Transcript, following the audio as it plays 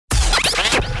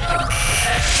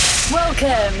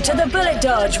Welcome to the Bullet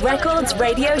Dodge Records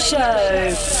radio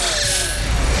show.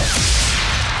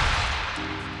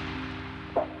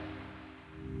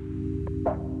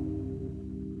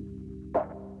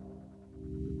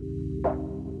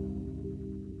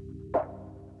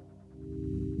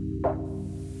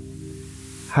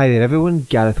 Hi there everyone,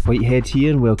 Gareth Whitehead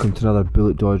here and welcome to another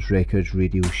Bullet Dodge Records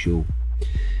radio show.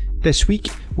 This week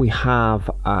we have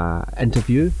an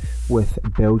interview with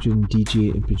Belgian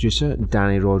DJ and producer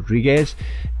Dany Rodriguez.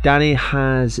 Dany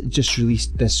has just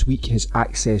released this week his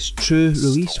Access True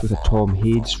release with a Tom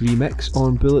Hades remix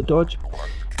on Bullet Dodge.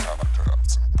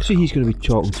 So he's going to be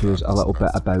talking to us a little bit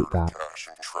about that.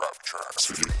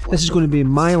 This is going to be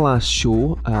my last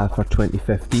show for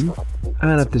 2015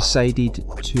 and I've decided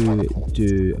to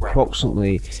do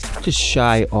approximately just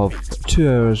shy of 2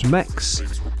 hours mix,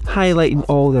 highlighting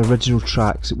all the original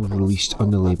tracks that were released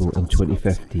on the label in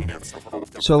 2015.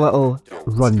 So a little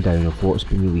rundown of what's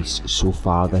been released so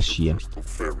far this year.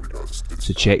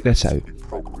 So check this out.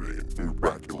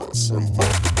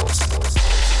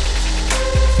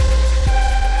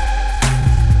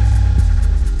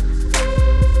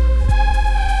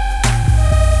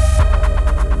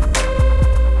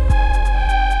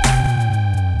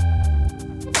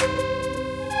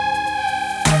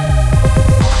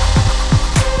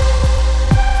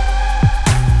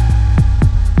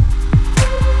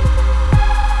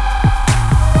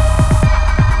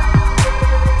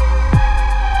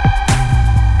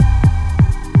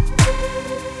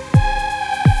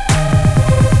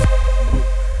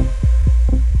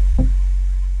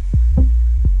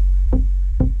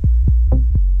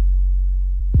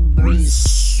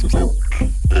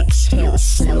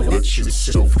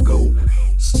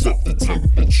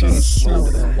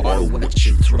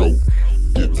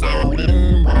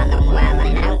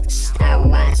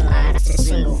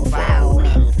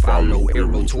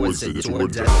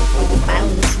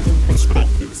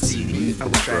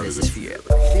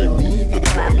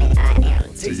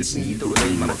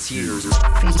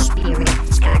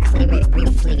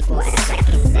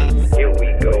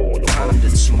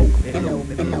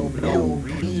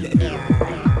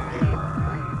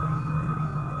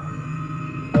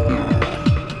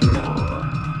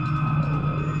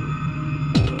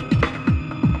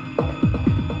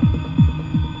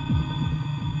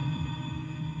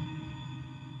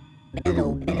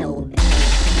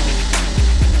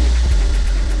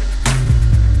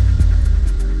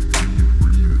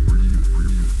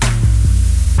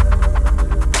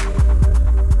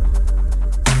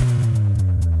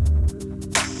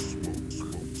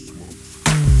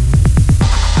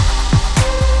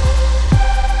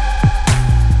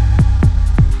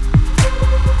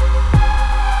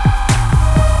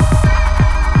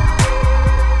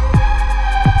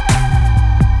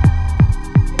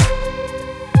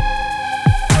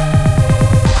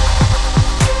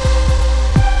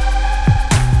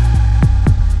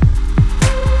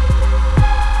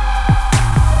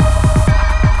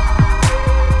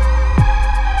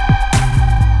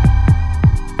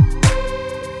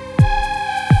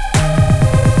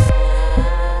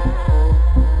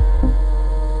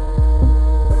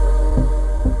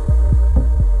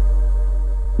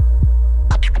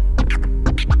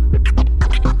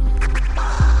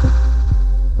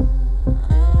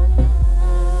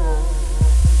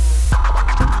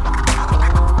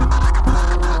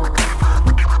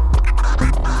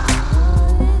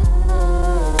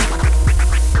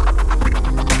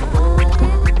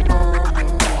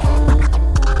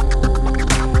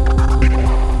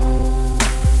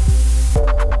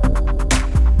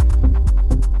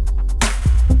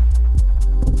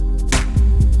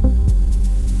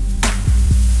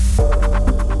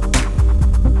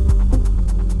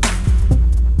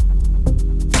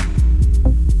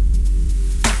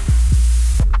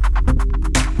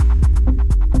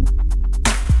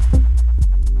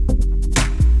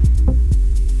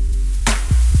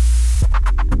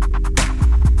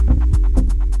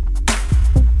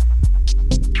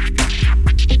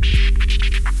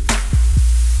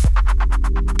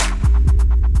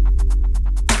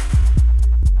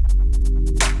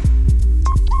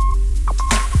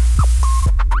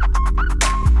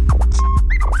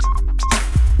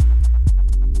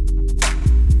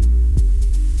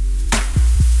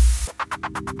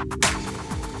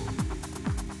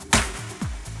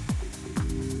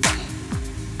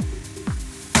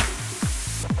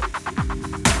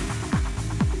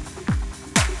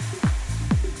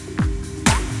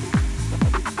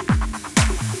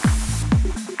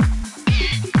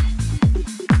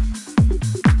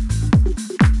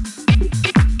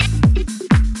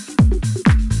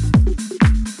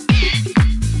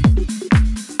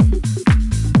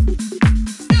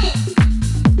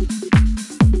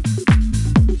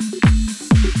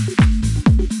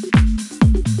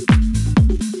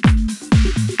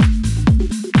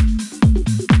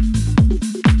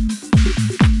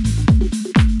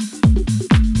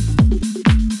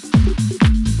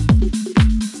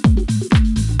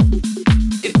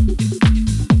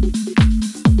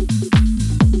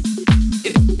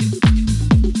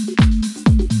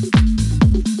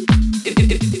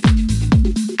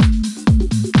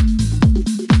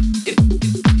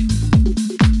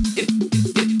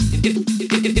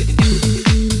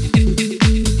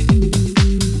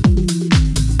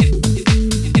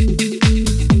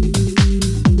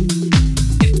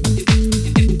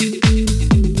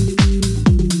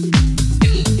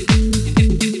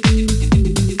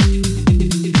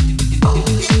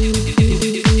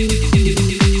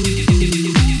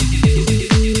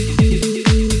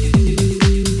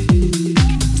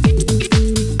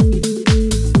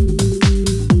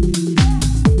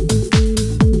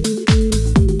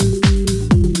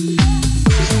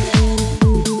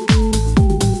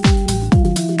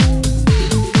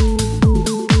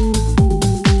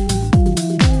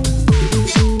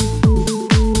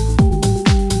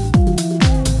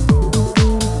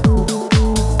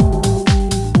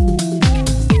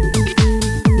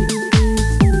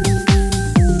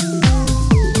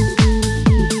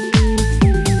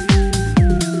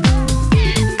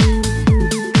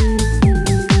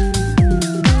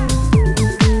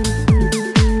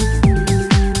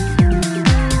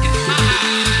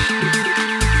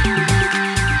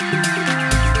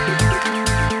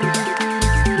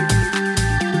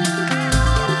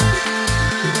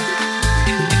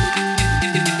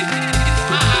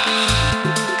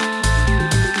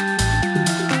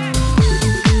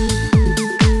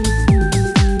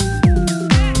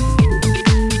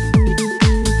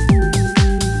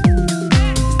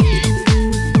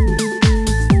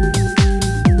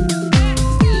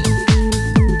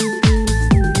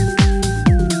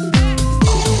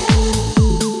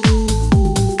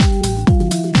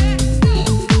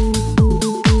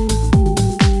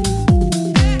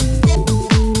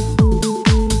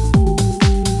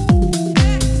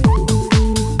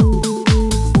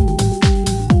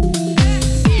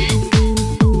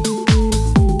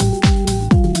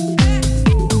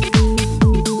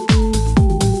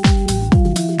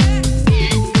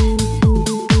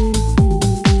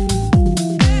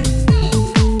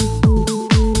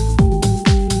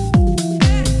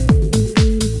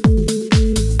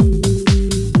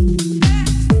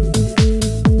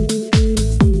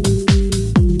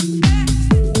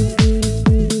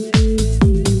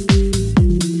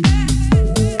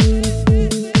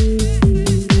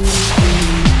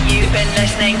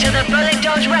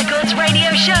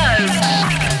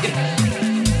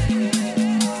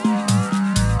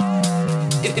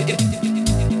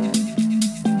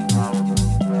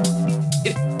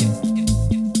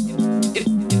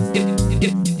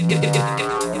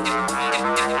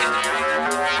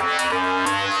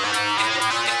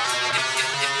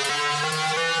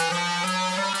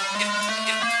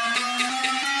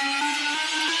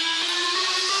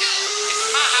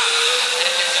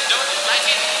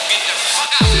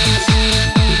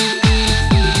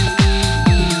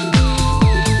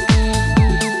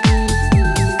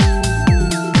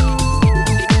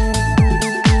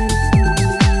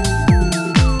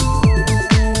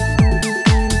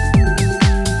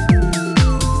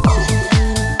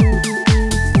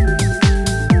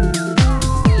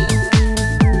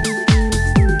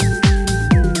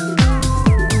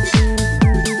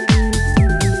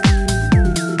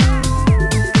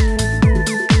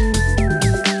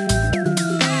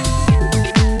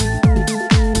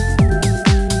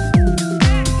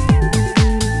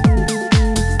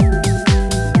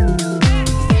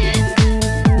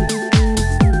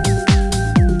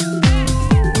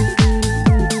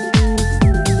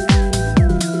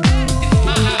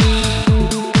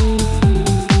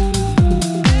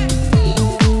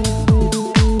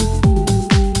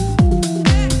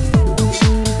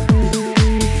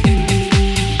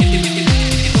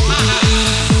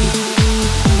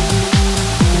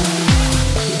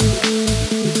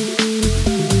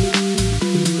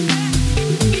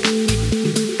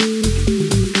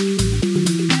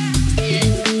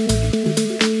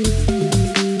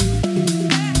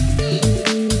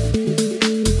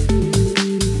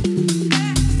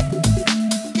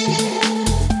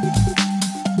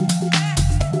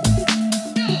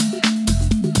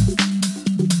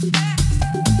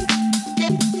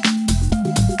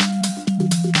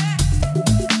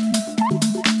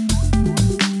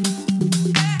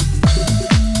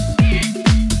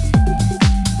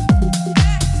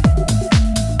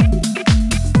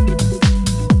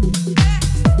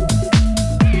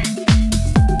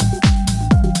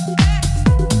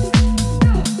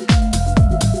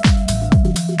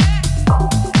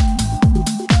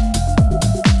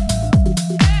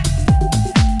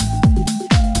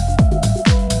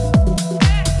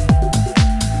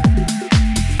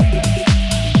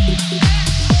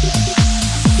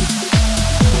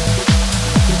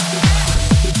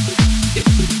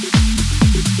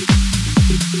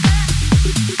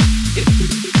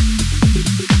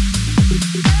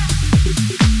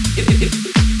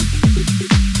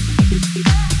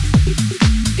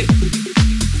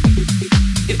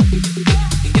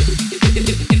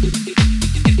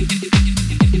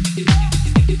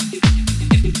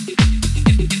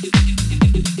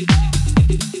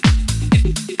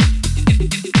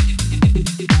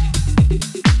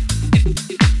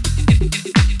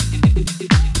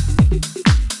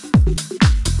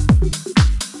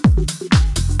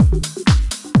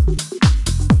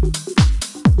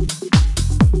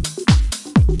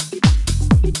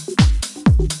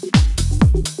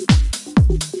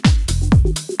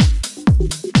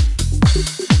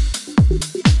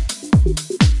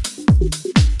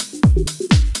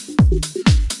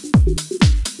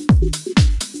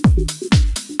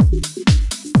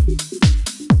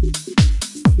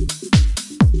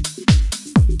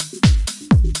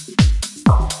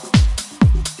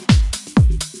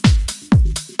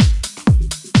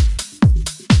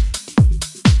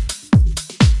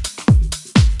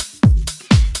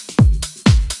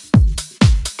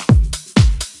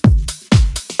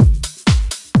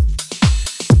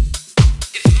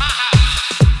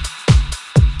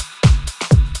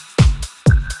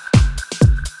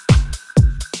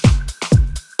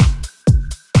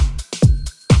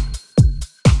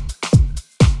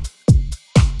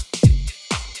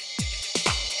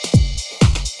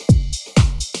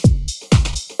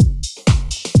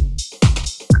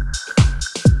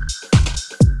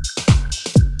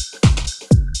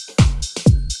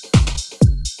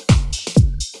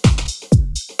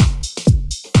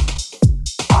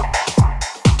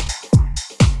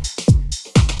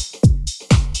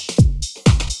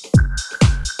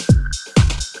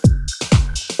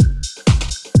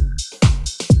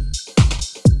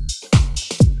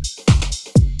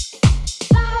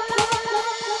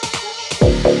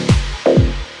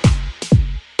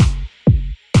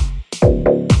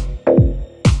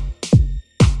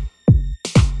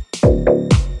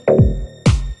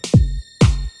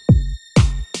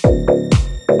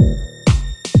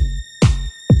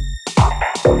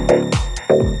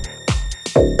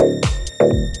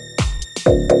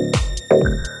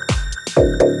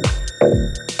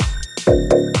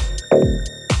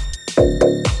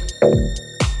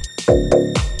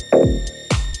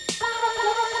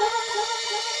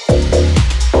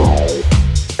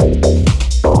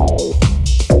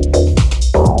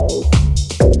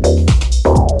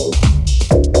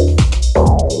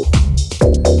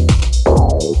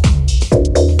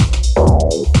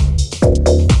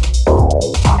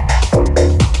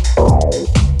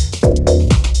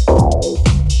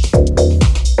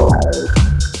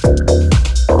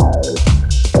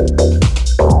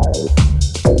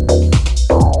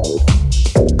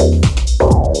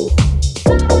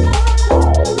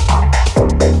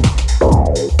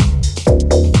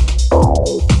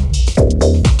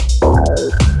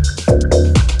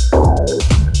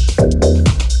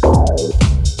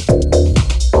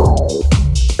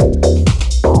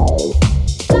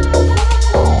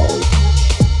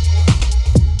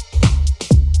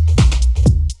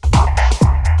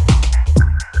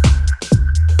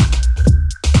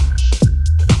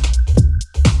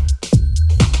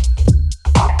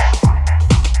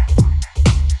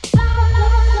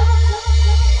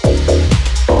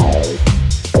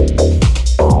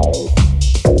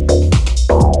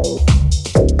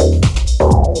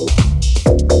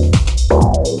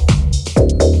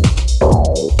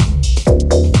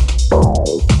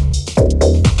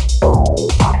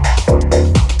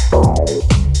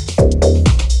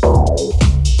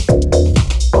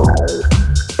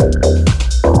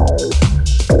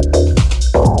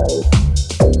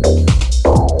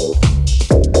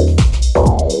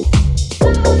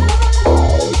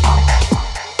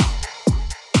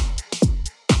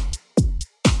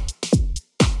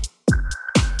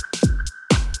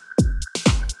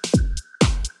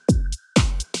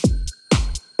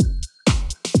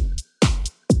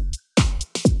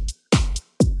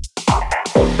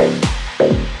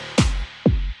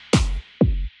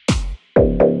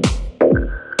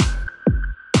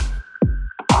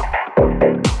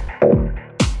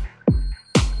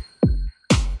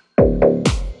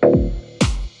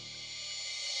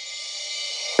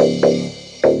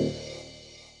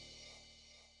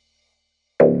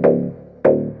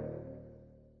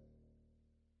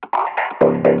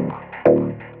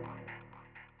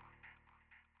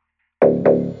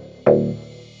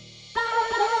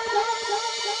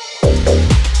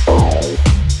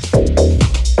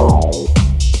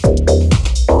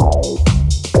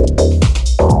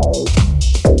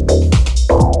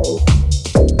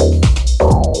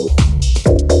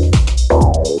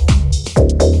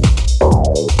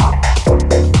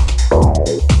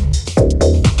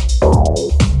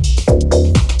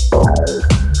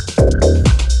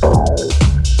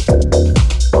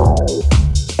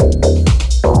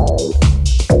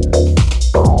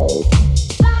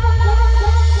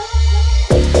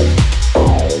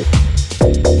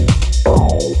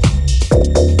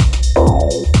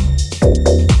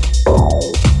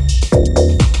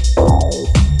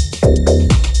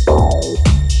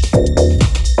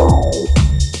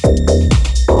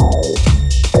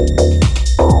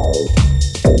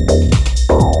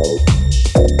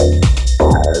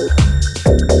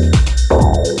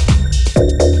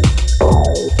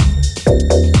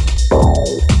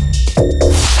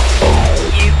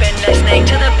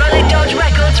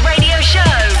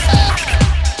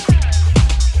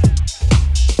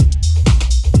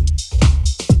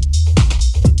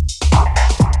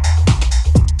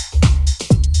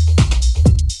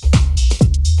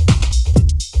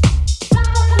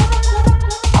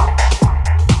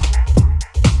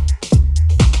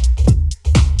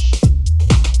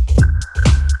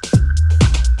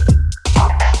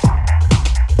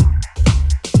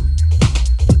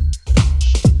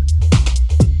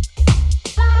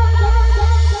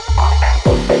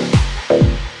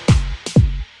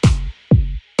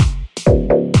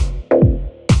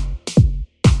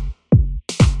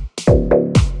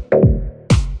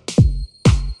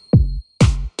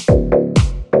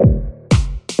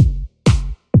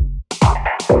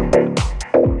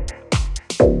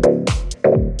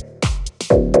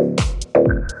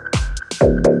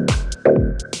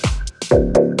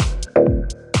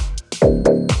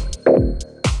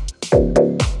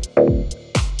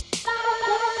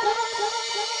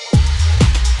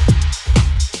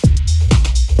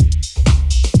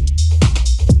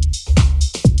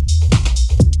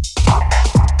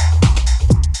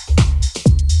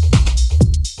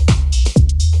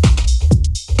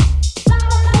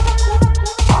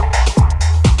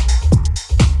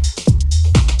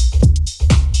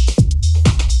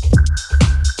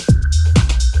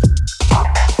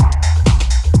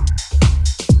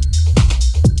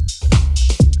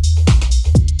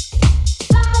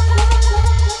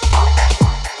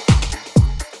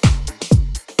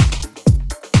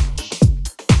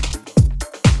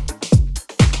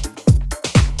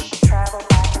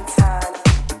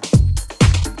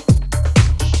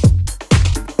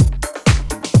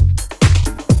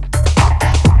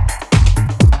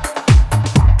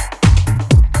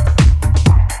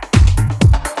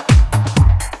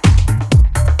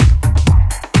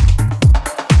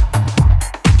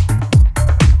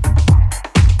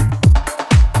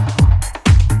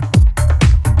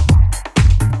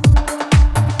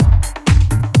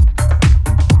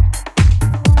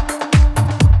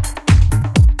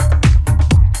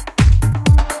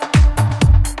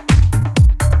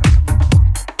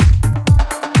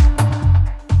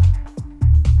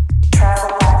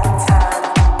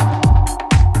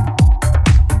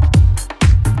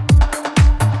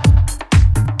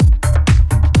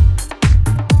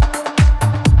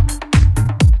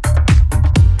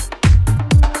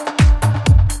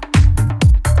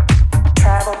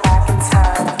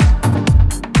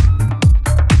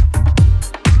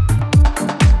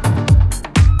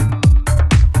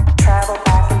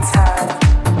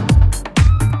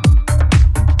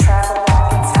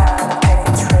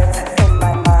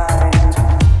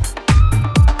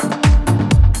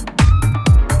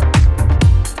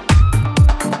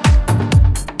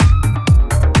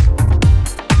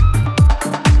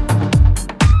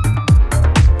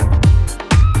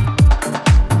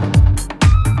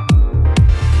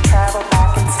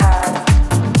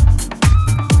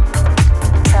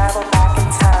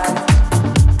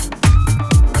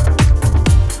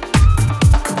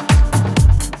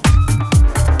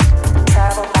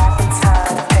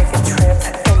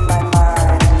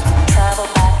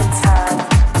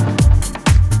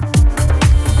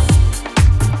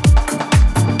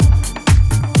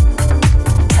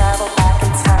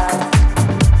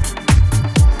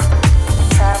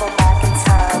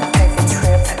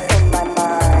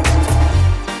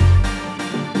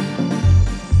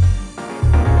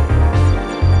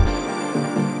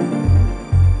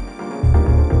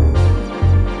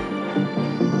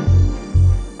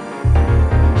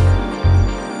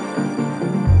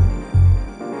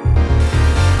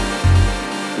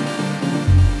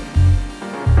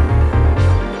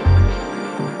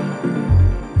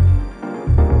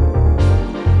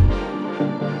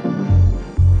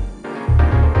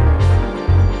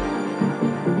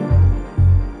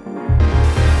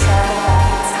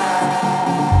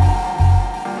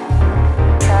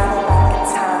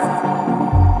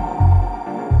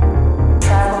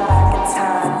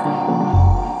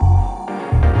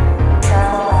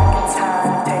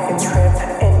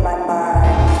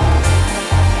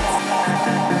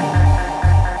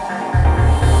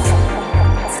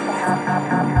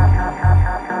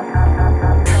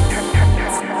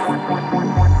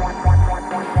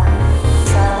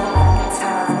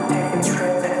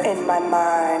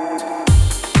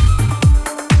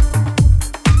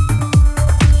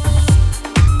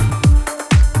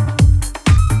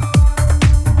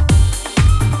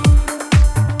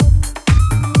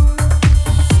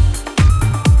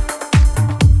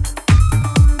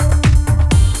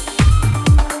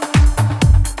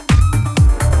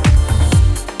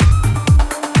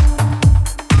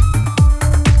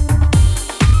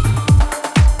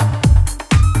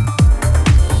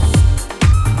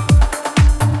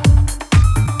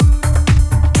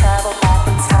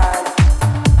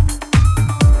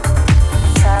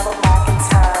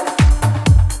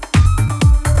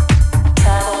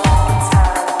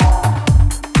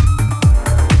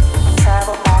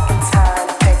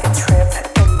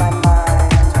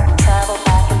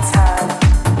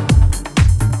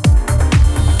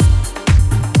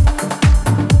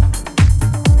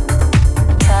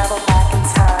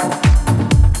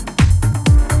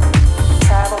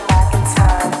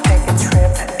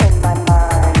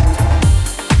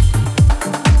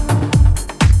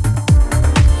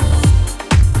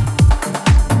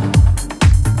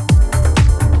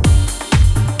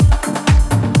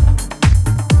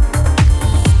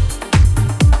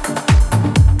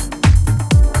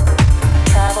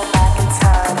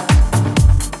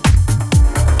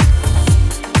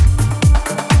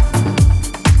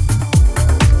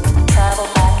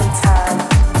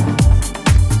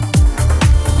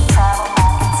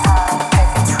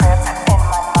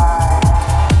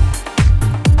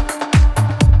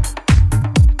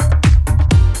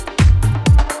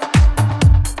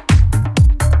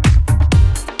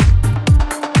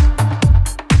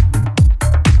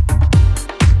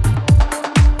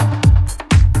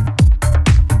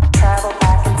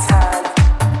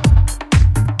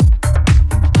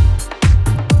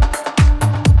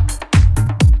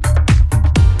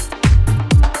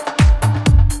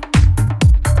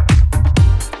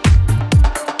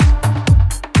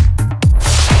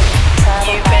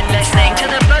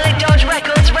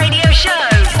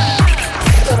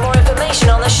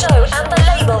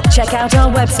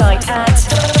 website at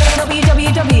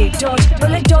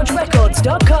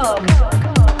www.bulletdodgerecords.com.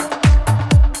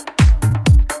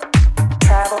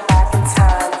 Travel back in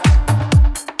time.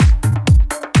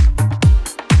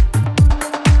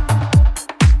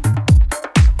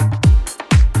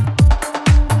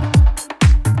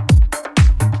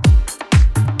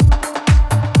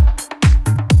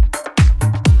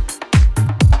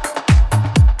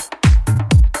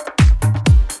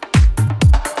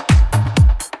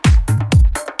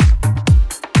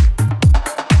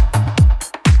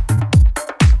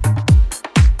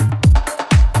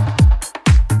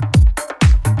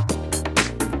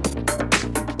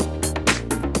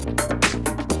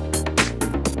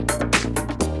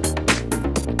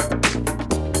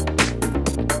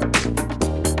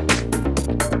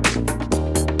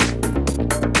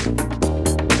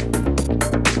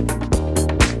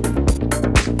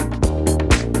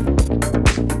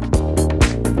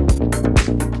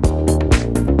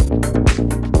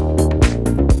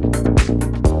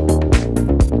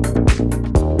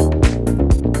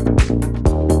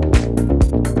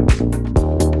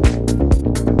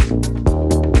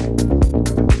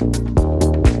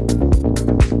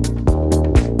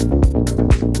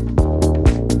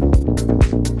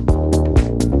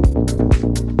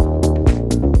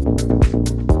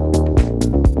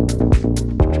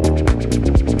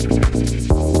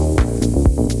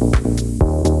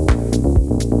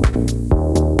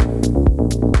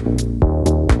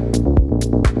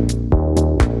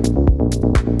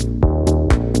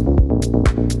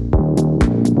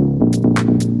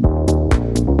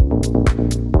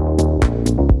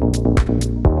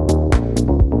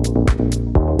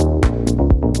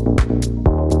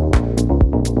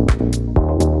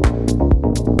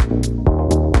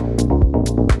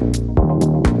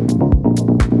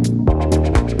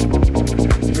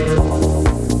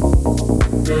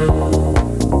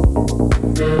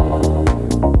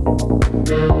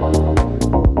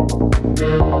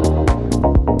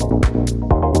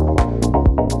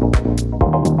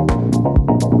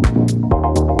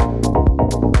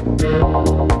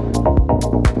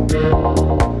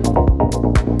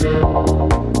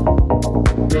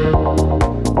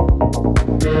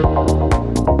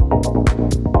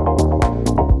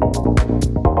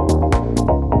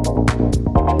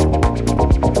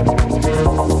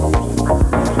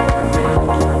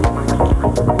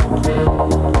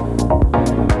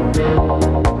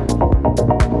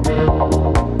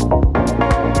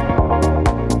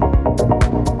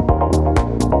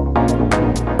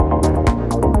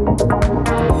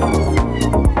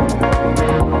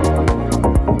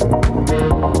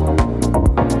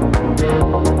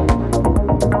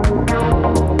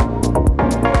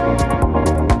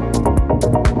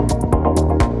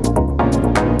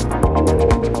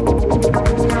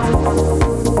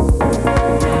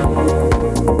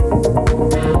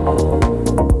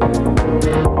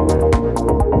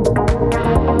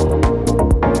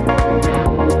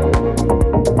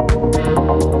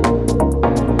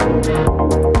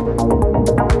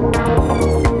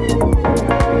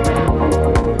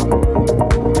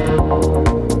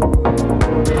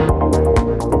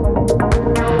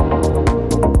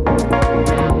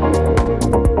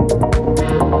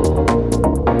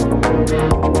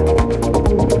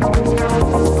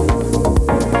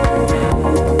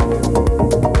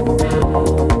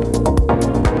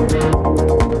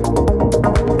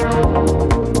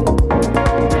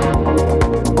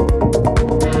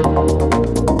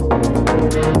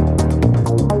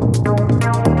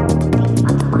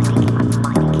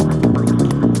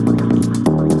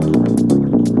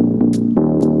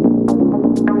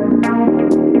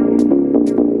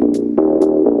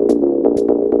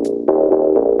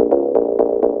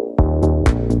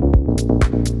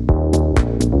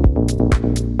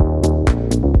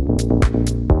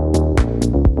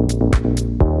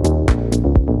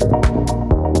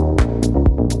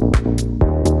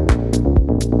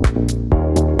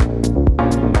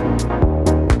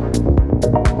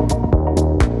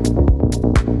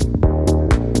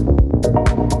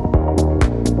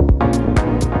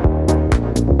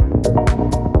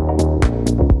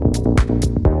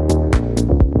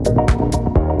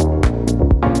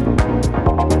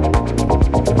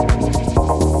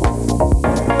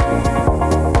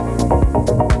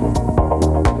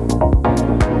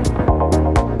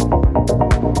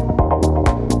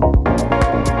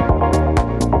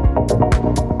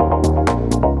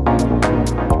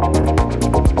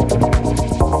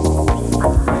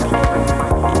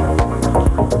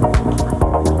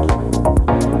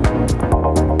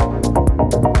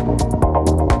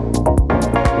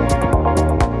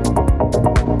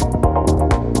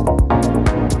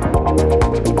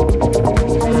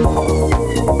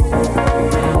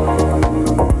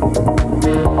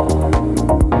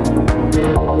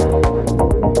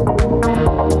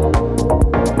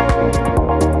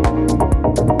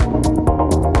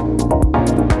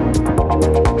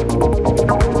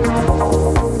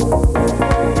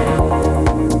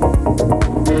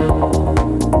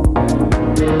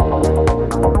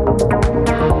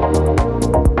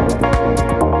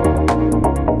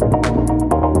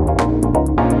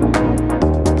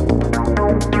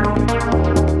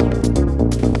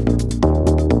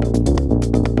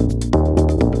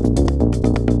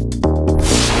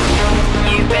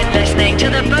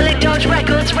 Dodge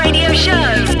Records radio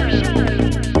show.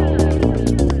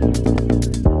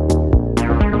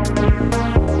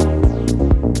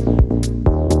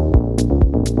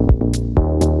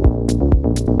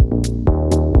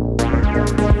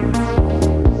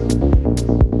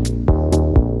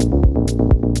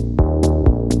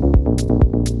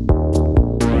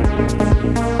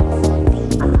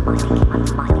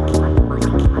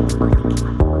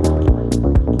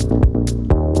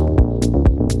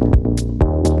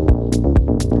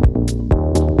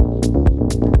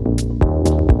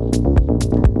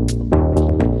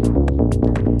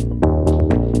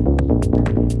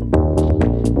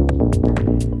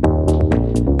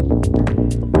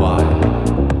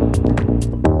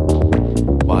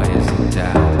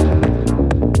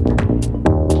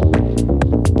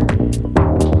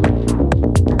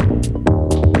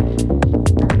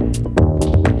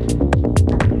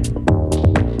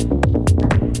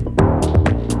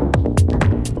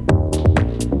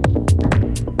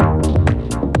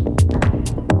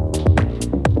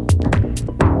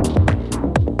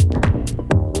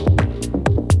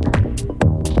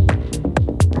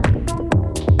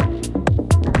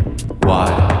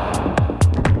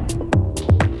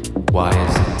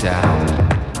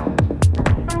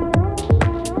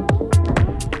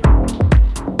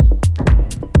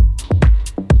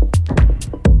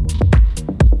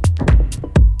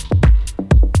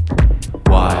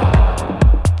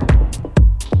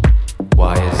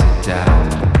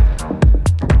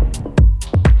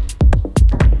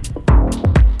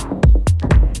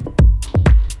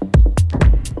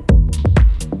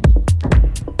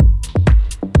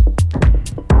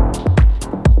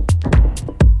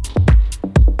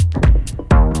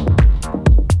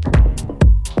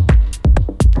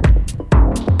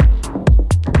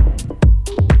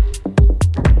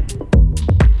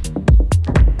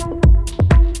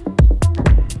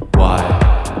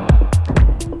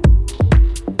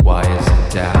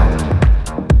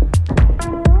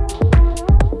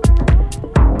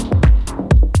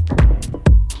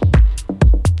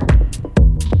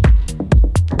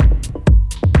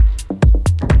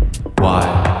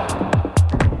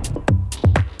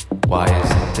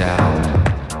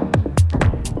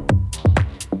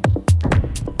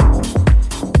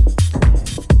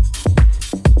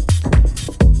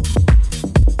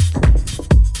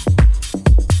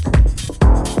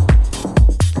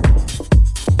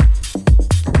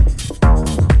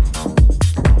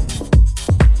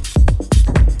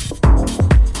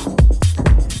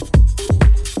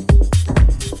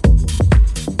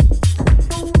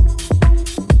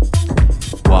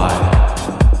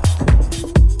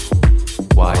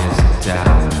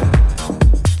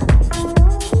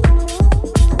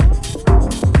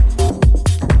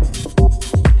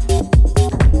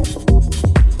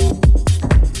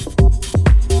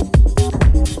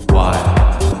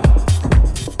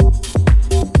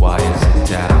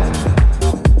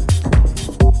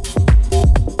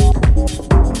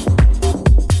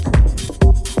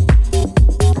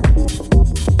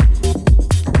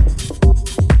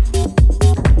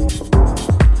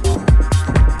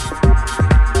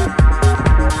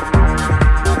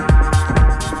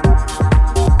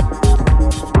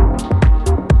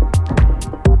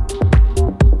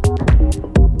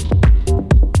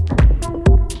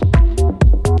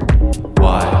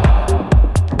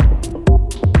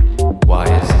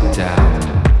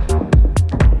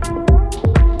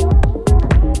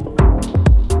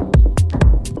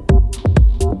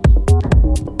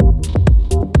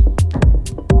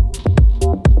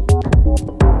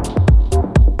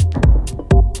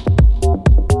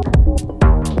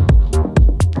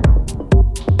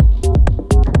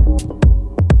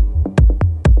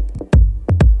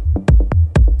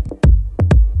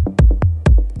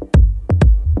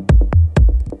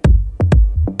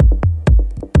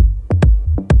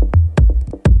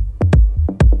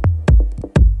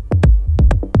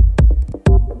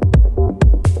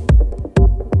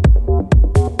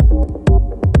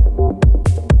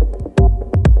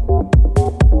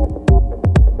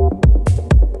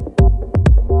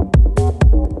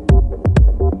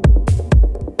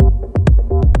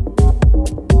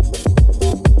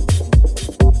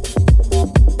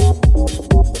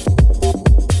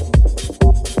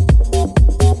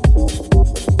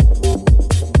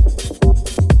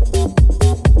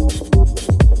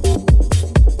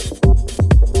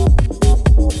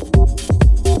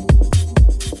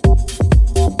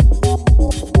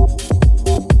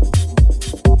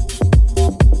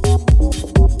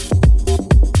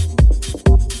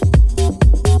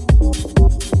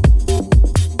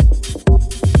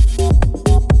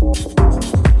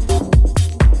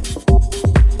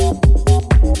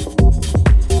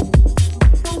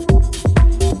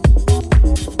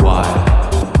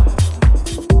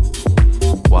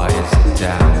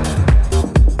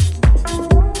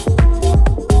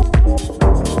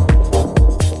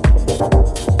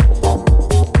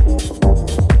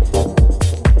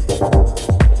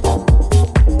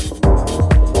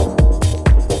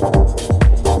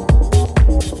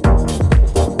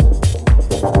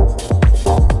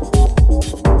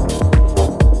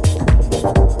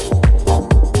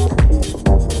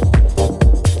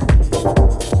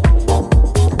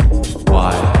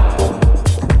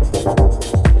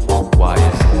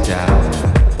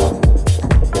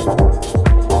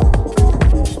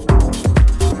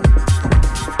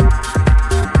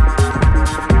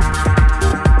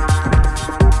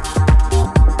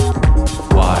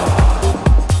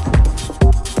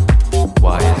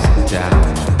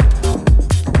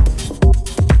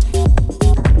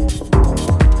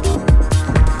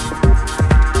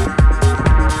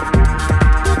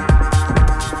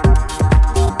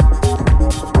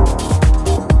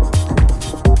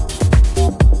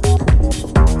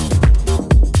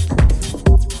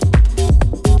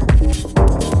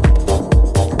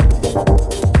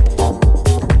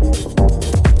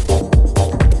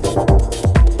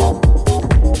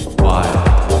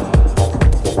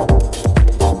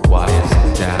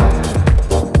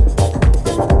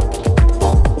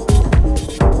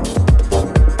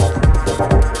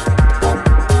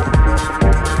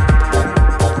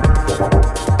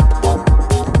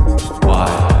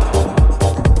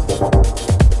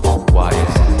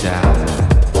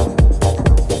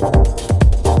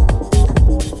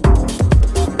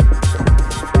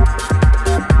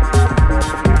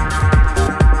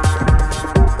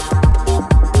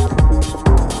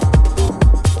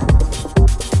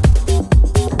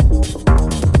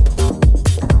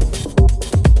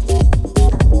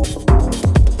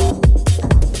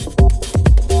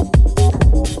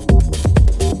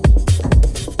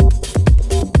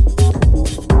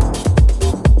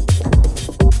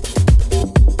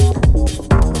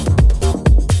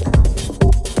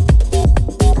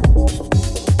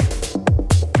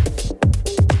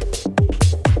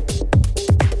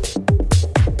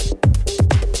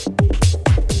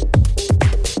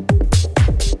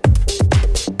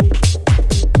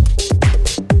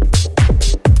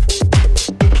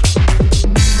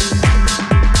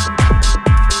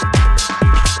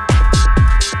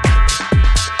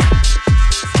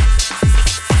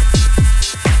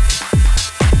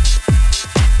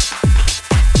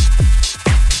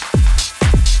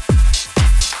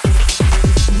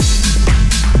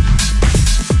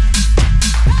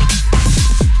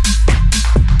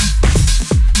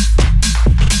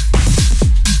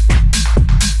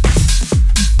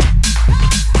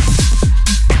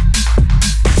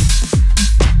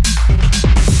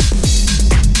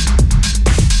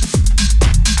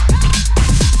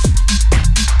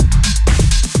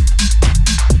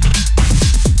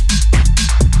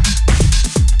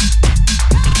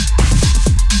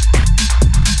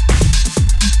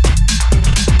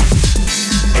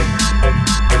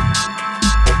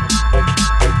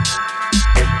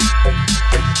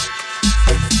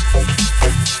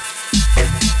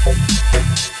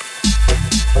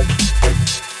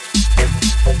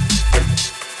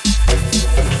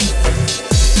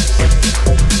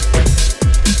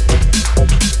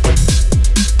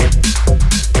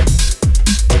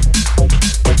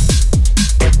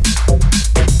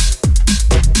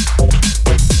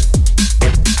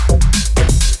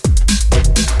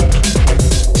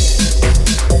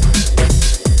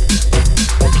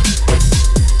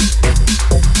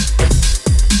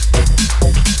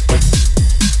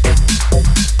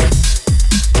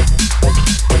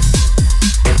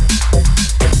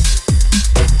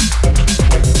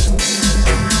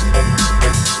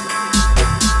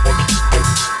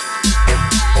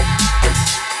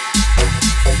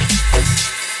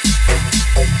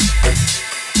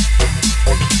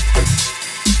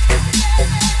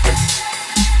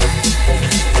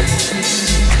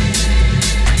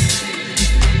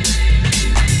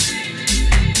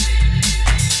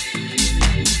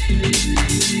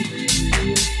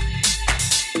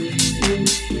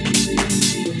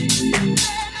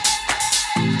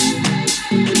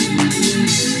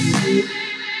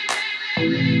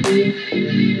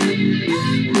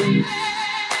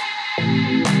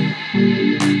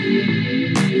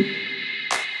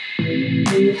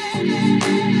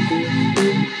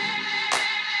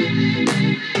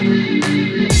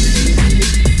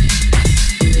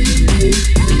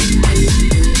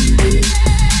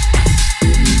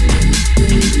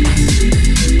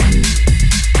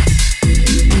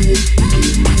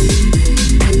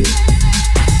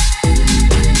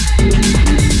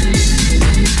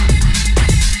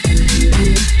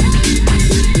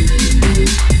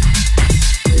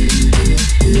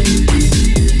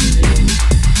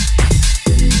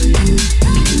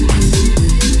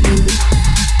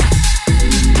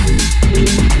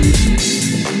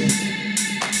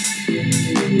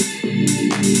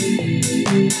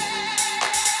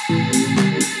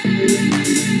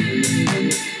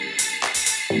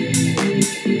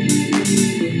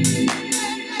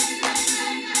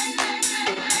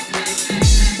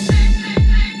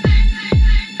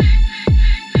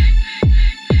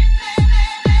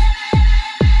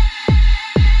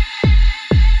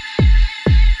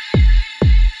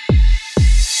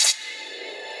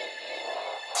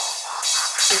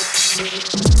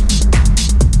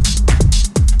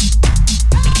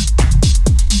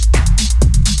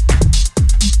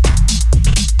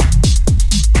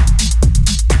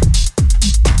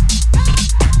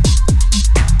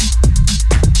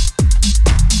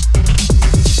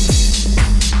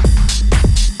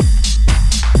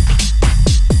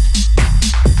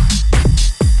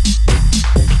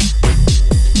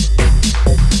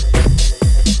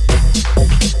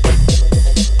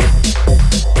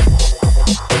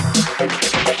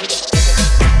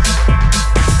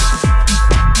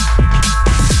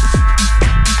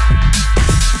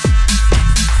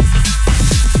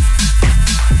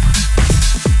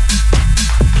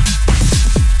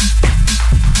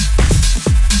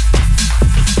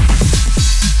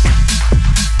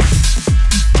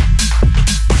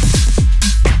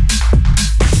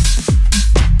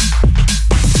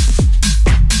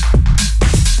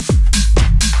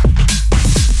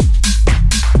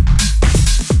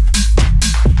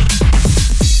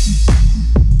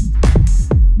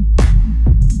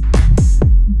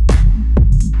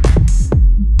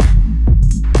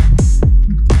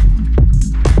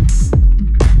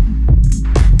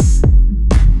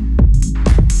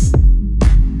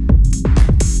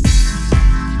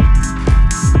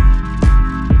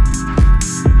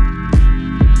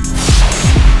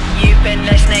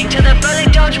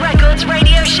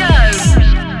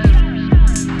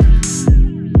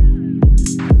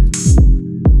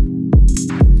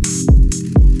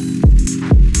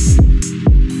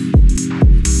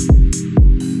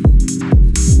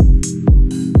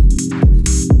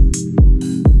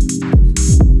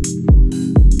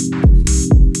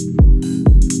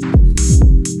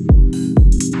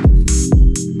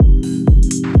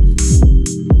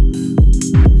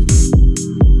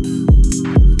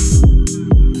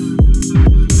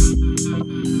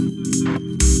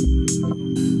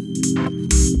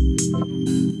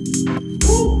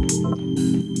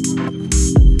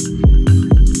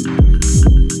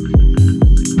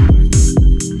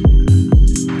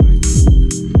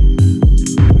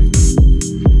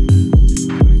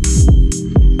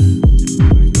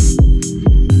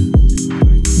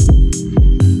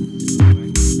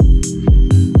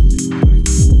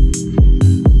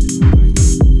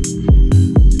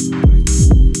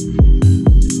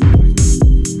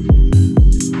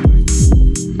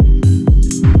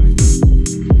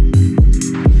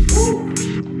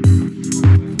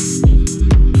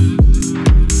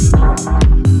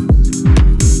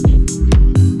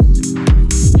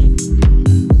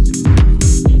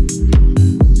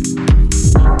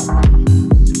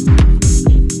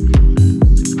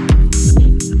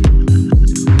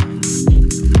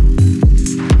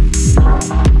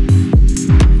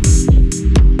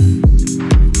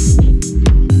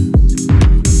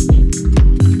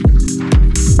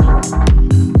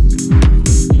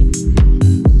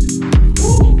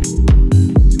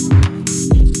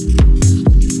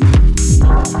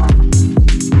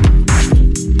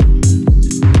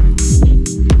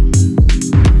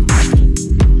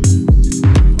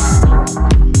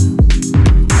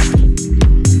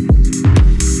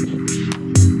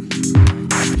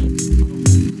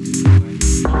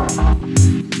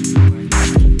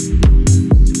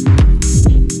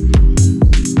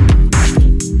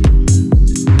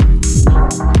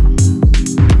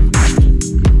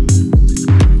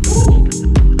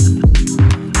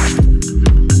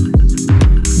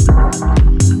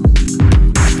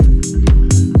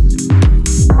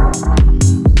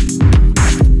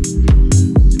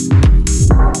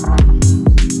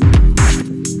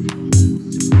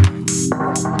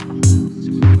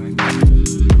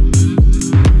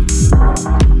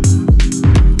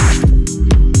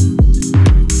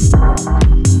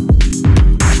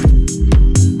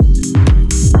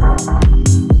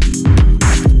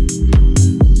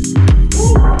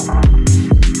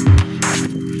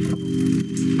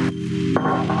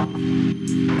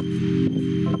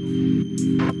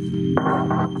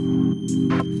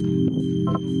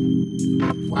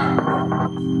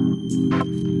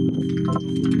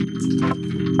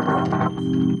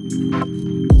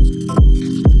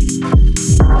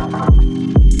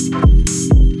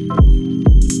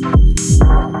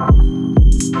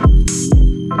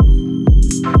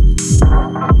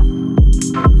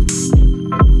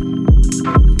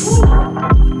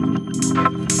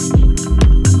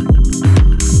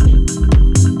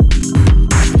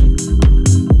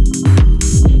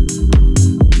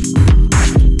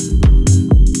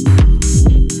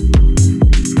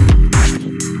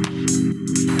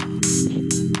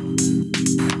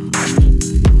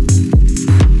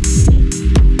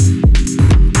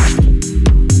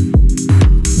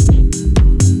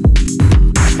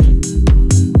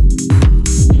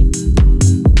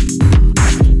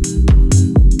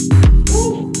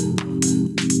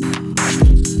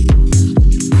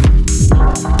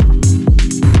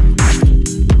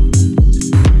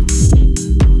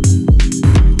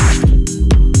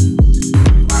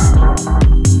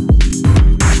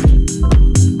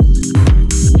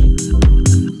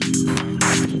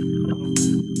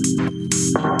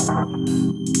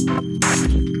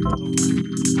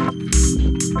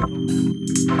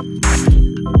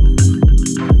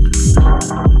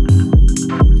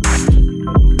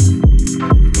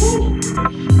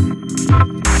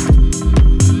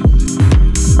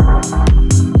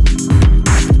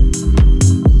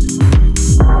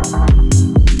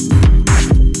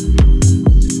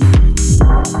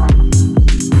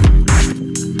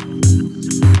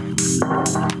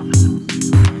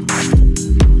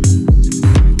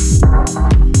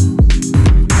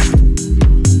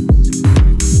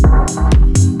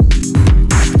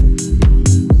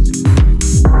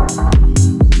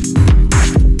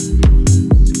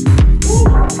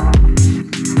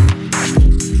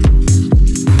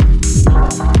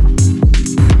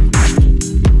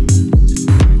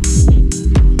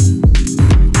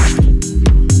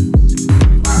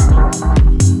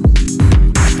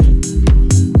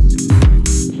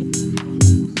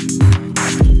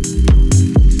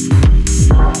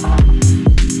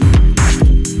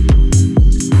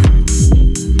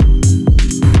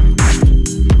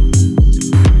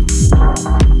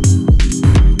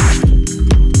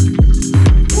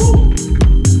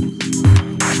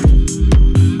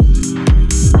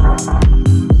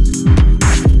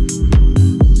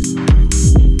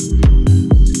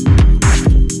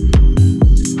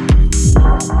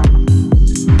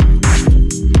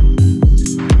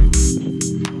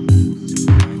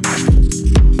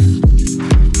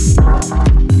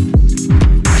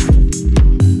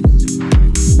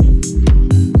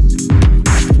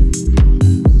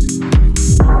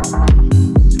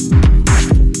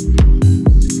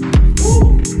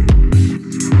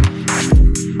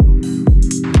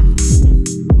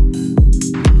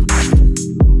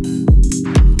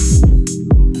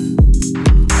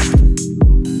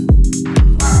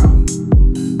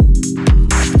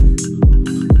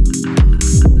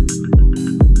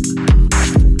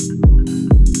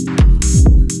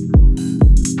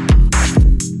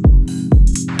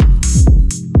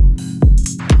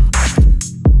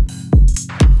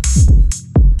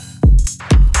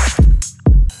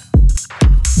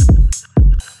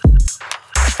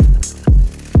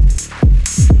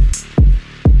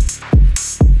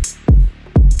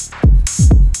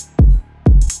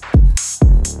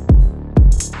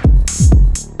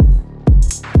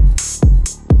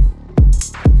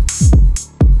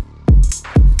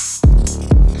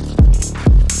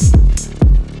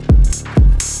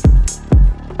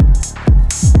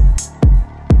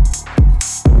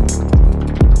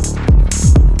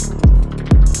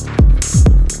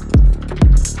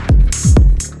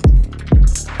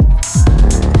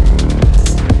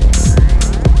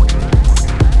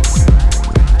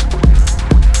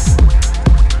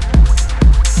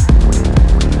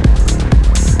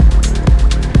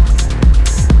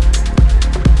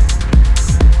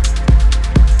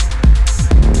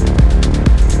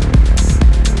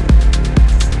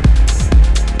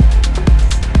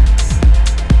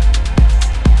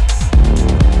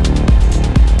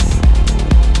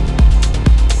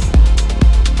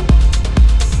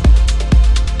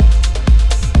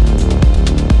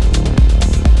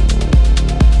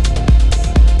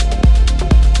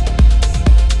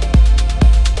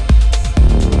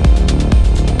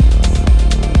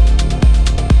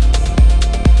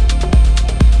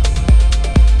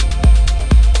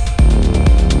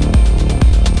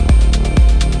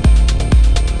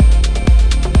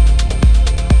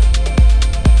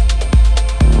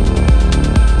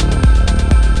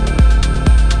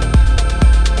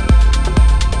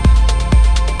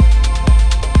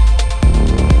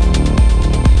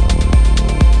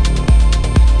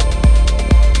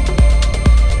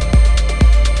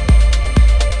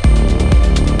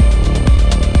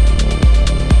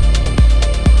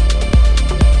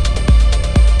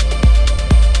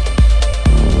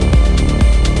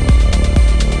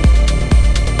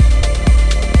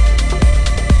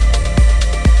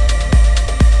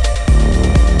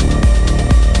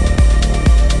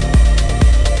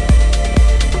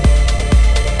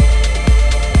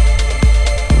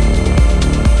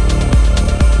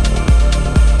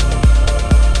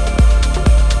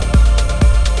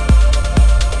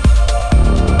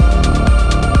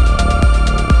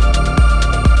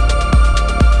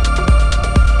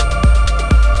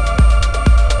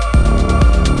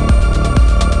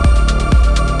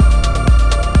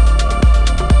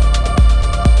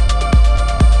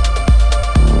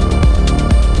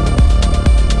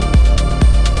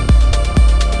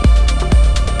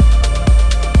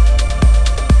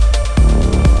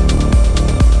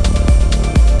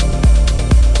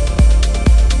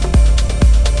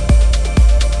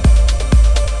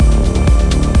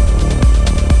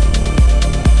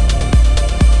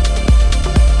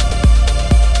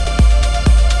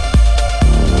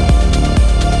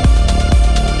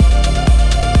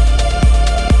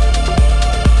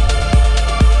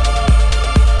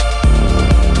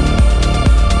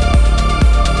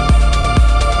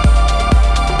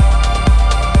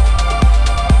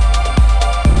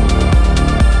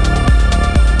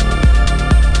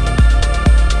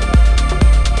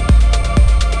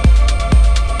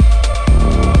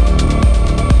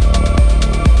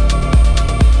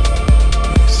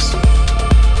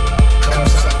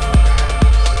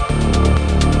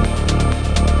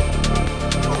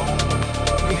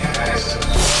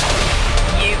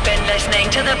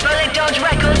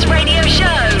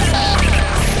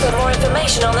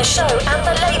 and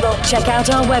the label, check out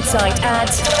our website at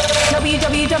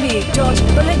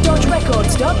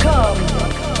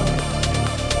www.bulletdodgerecords.com.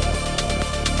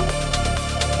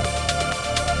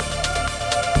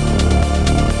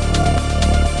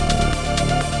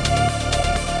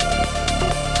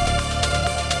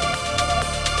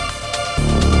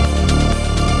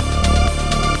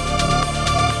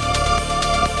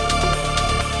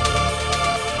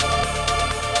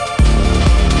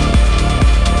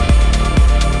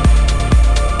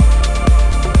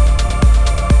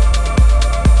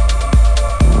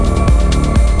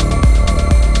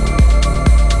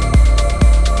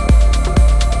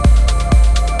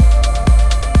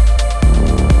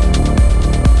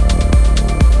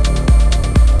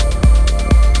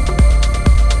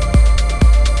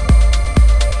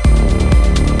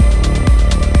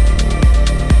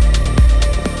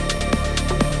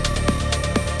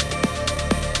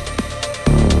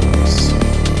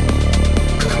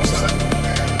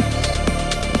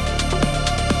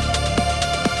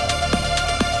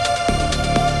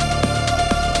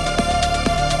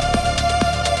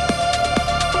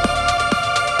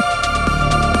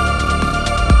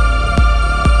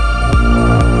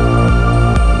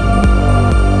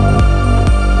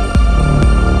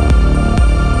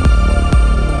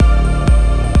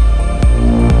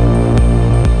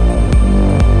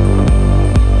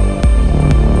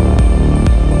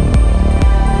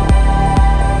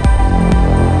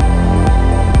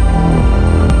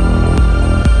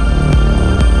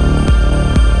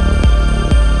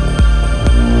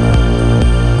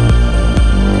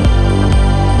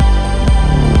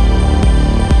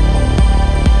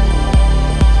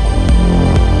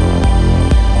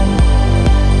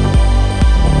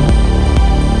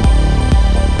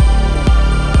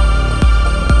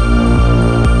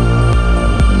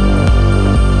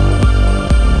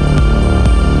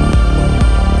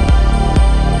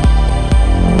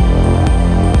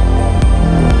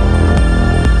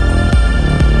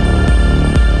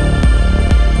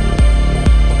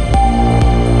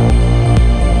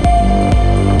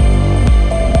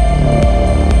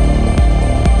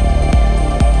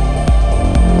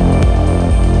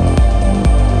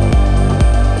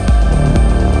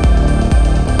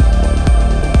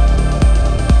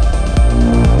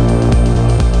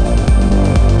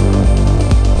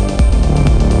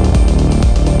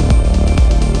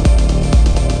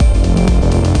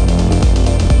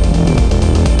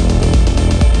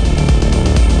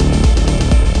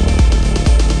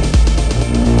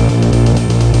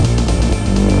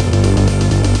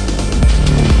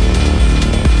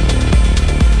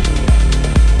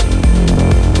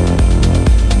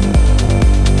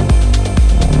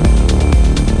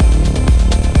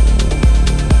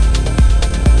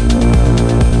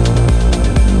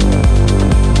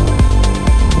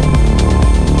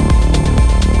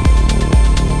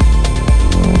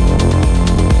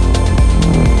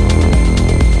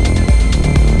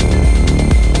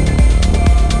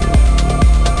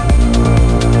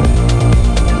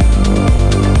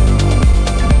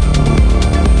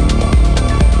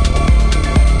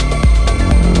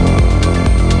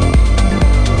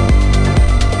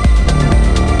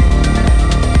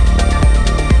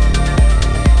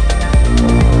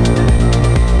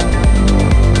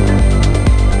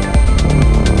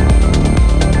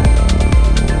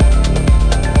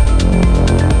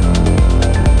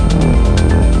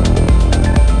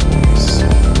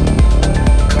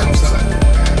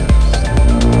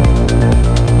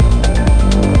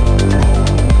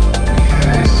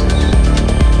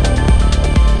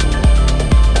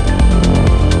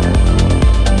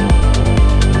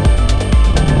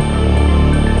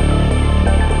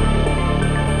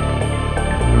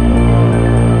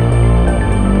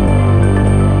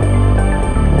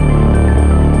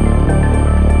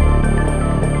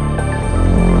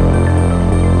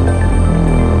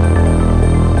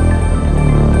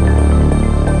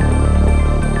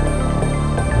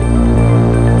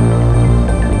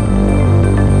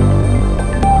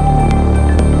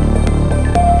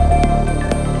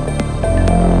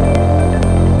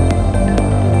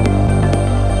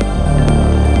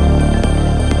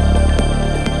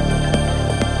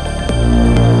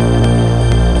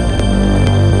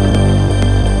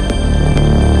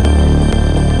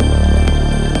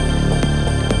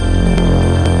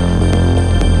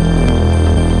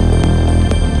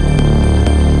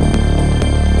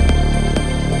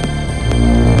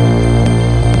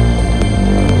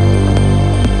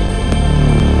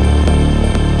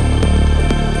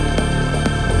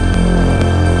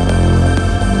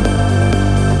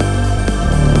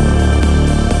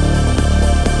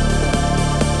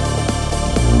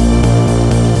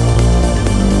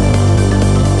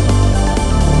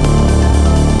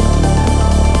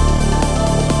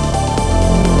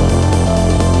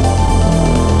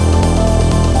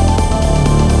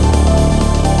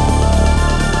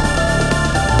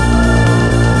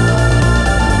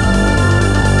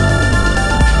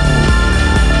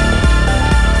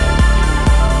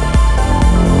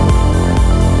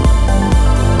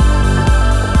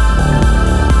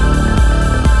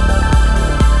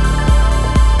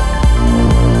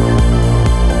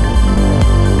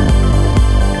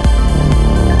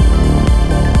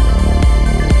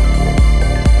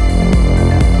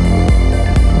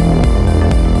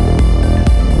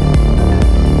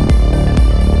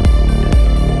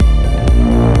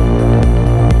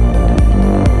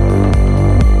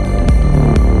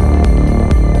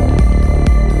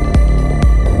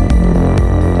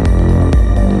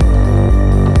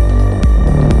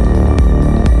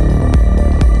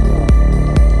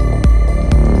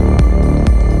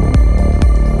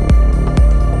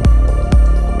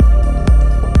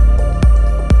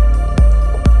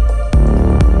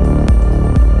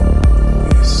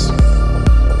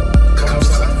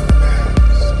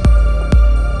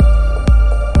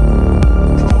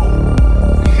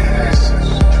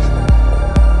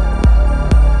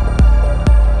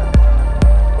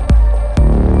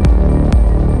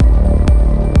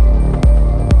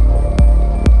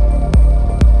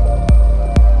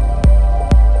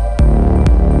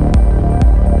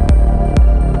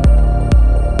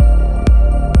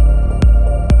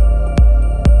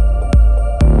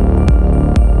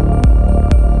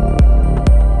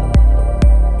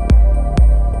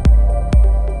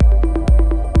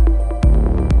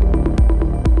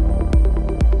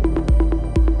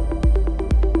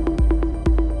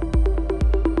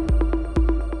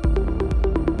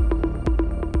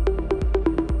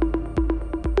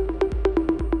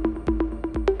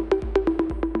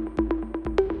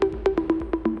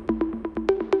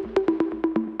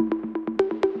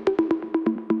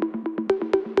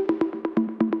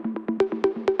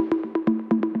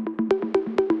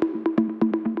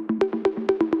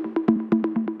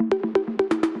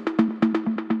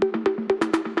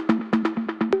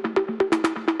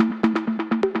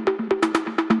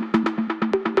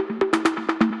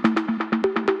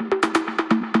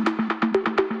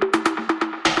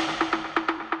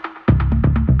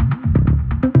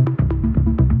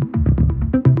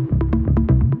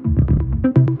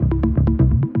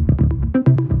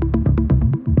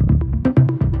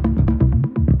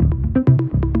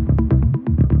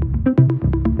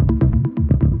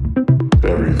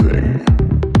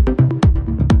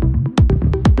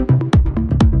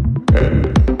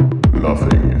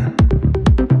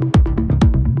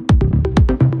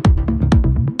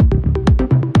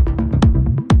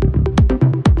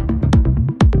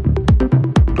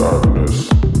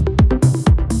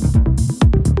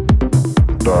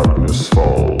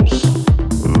 falls,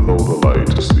 though the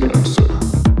light is the answer.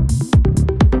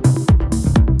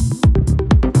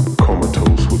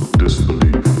 Comatose with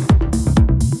disbelief,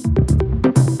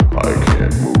 I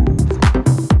can't move.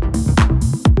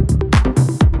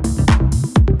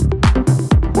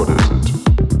 What is it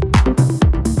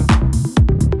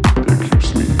that keeps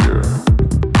me here?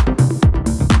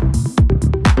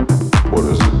 What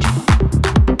is it?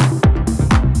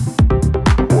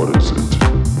 What is it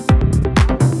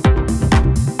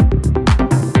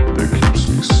that keeps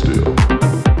me still?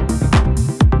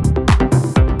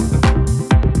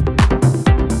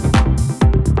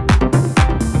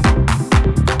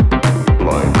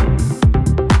 Blinded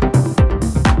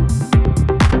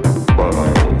by my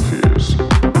own fears,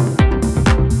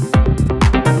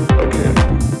 I can't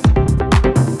move.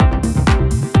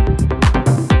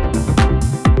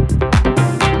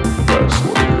 That's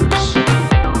what it is.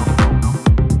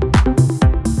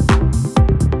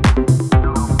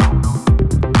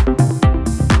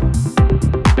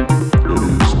 It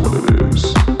is what it is.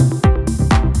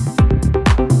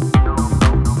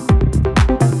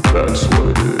 That's what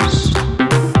it is.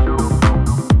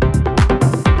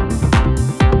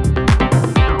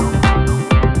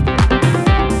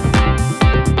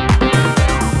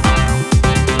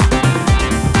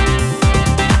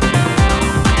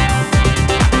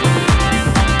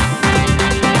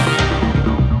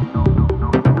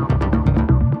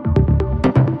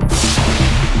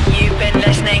 You've been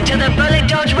listening to the Bullet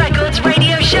Dodge Records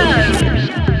radio show.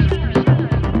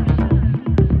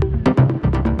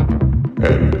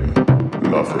 And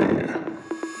nothing.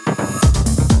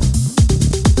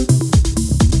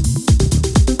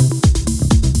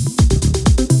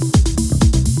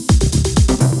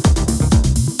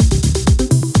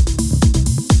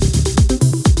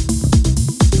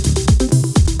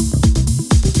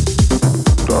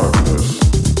 Darkness.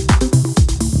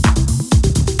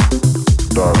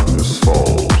 Darkness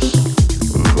falls,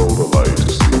 though the light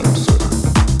is the answer.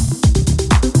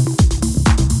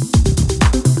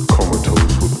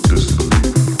 Comatose with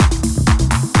disbelief,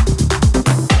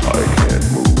 I can't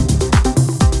move.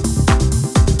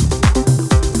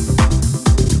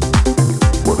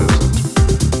 What is it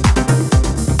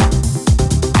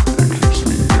that keeps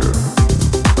me here?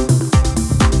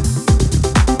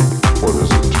 What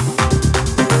is it?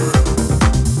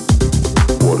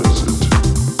 What is it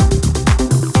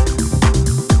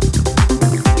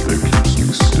that keeps me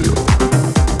still?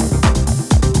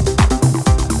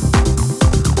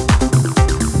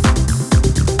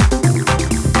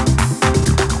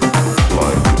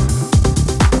 Blinded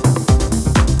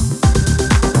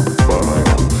by my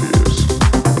own fears,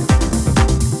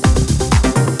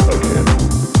 I can't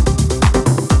move.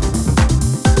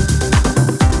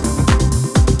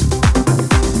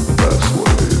 That's what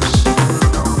it is.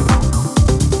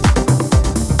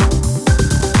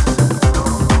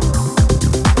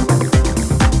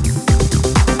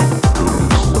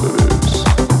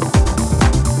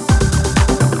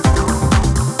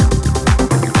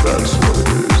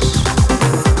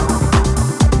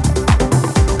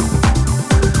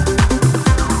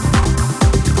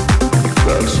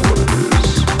 That's what it is. That's what it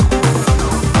is.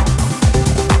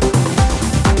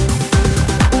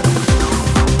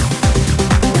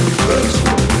 That's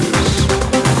what it is.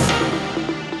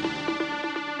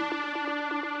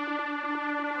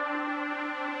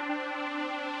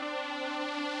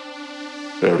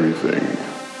 Everything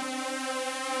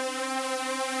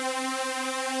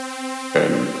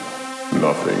and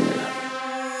nothing.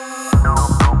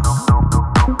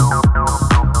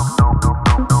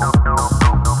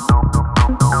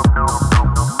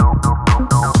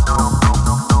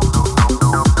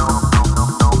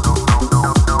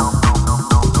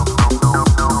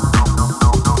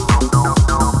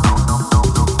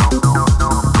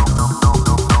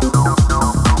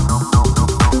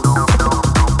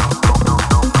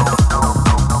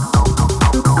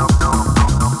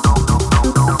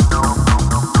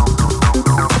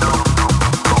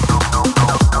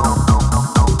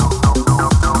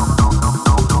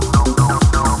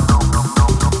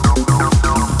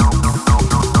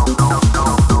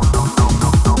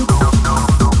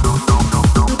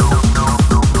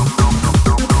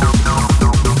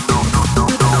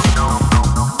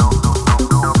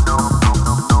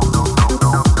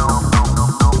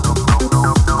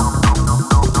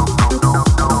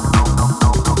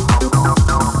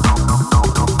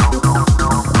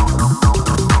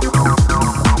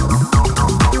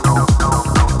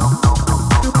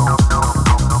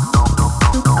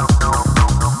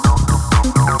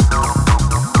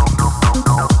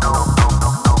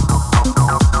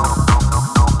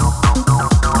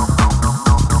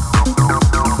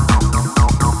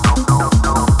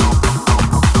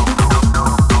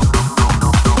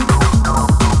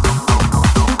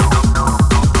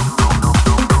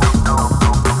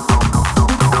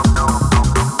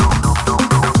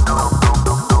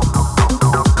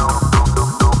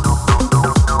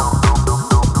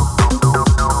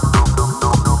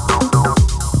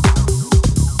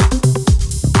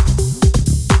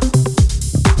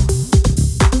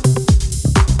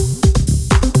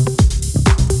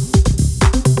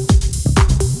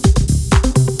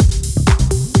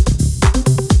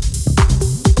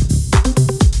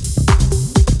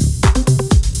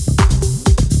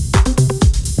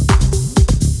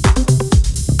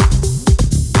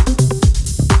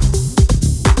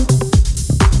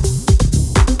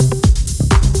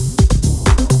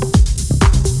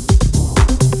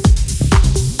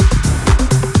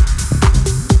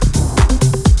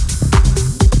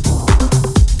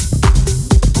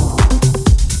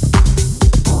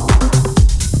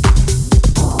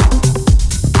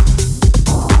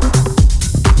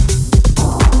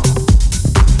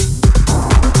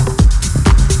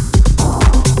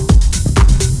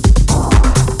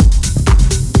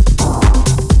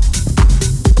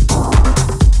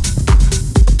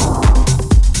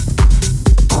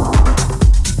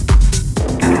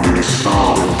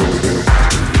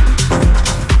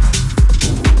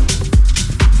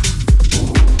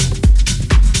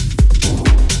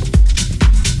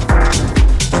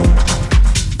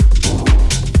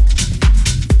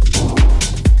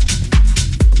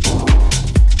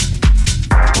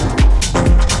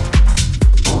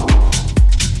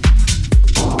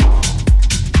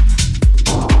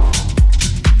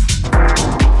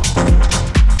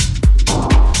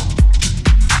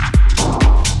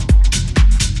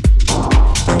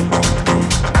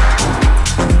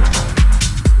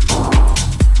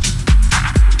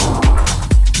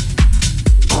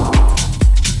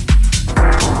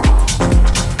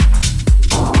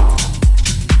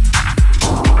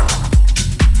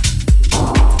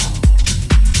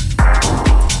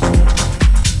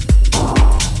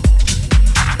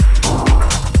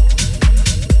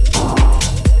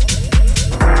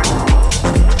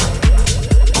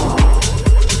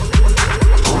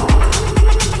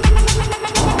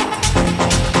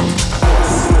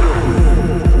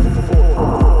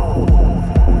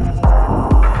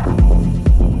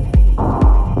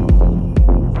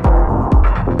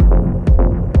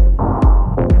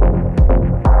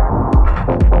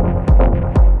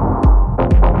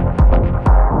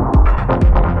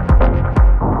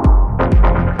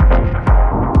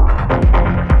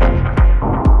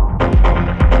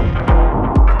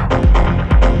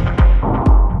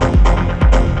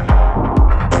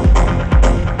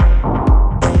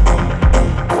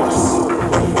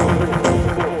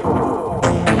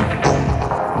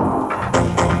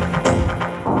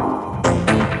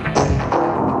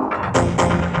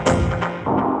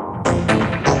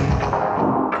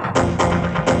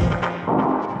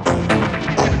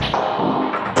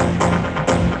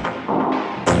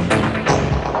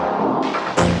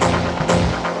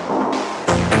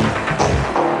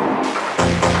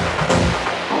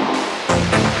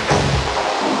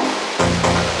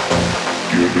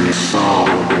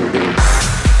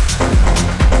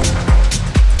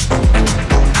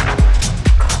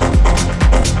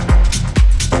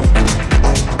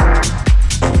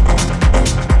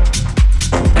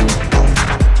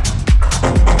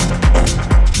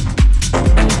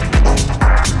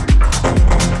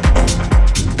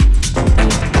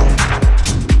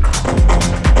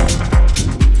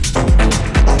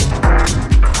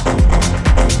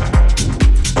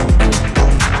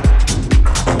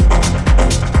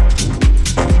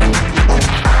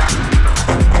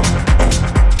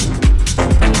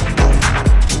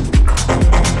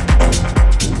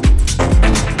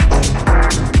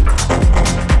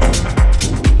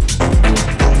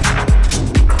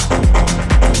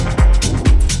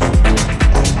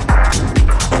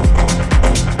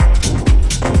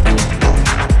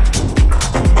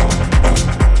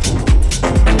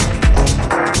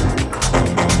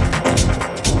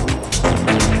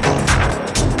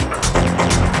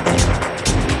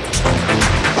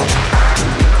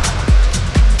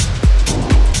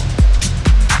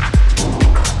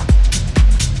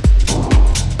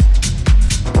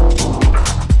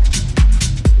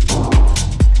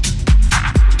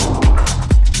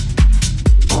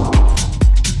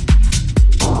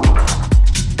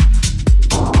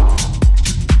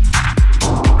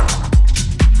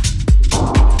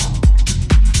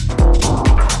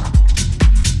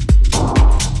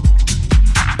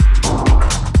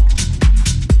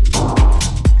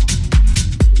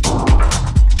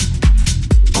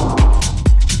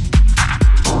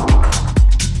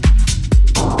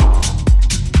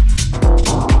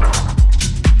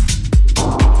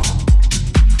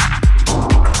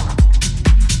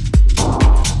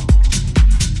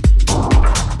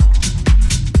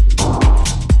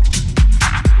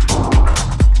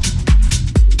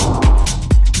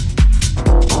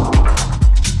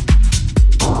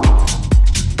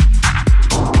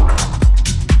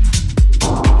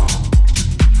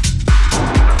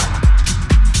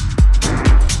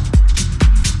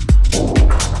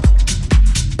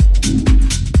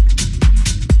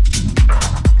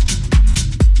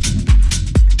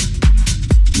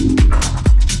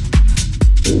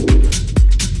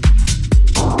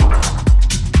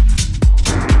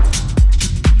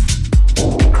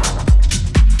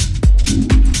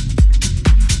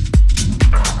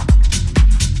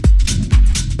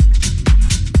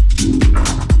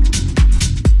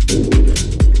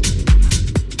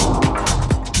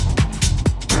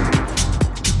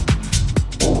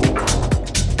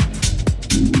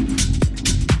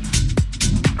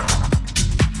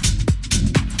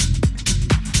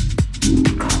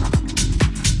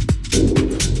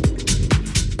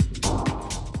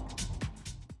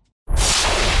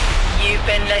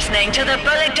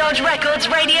 Bullet Dodge Records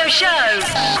radio show.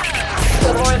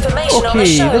 For more information on the Okay,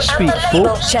 show this and week, the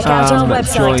label, folks, check out our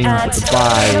website joined at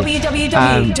by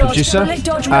producer,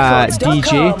 www.bulletdodgerecords.com.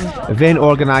 DJ, event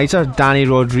organizer Dany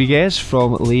Rodriguez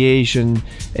from Liège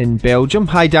in Belgium.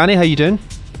 Hi, Dany, how you doing?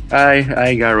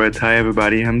 Hi Gareth. Hi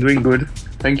everybody. I'm doing good.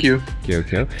 Thank you.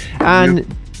 Okay. And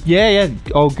yeah,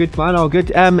 all good, man, all good.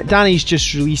 Dany's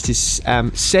just released his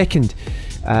second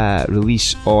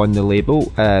release on the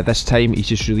label. This time he's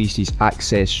just released his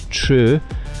Access True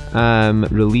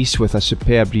release with a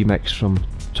superb remix from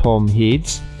Tom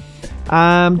Hades.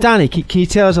 Dany, can you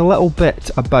tell us a little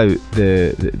bit about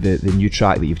the new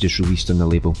track that you've just released on the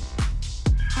label?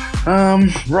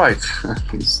 Right.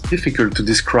 It's difficult to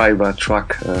describe a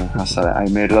track. As I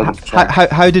made a lot of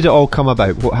tracks. How did it all come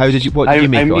about? What did you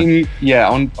make it on? Yeah,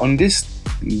 on this,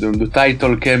 the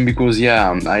title came because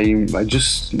I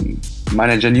just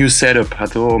manage a new setup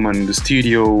at home and the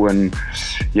studio, and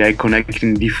I connect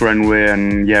in different way,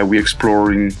 and we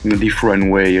explore in a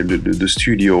different way the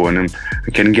studio, and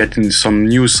I can get in some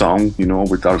new sound,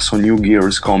 with also new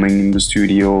gears coming in the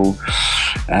studio,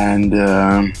 and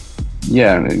the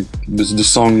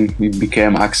song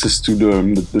became access to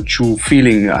the true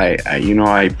feeling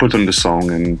I put on the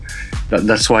song, and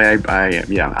that's why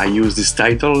I use this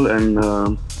title,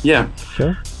 and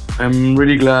Sure. I'm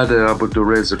really glad about the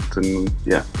result, and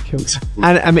Cool.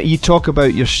 And I mean, you talk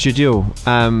about your studio.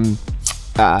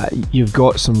 You've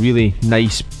got some really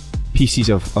nice pieces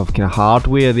of kind of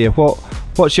hardware there.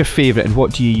 What's your favourite, and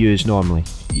what do you use normally?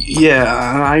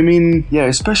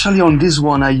 Especially on this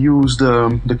one, I used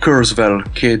the Kurzweil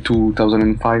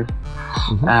K2005,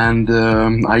 and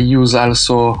I use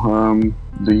also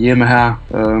the Yamaha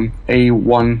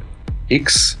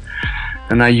A1X,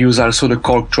 and I use also the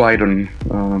Cork Trident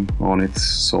on it.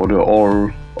 So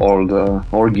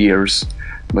all gears,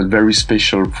 but very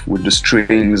special with the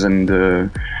strings and the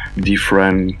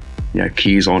different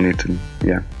keys on it, and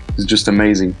it's just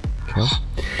amazing. Cool.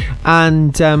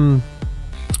 And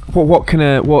what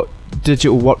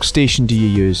digital workstation do you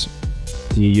use?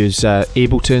 Do you use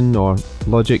Ableton or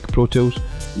Logic, Pro Tools?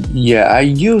 I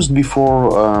used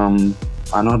before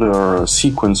another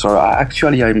sequencer.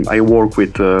 Actually, I work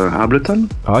with Ableton.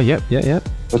 Oh, yep.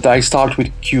 But I start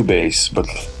with Cubase, but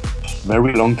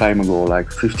very long time ago, like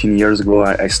 15 years ago,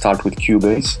 I start with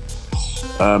Cubase.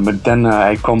 But then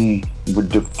I come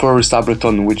with the first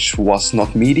Ableton, which was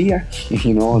not MIDI, it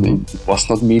was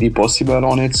not MIDI possible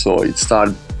on it, so it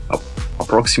started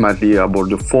approximately about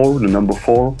the number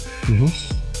 4.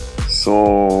 So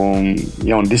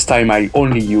on this time I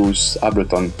only use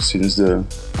Ableton since the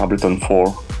Ableton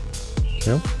 4.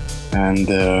 Sure. And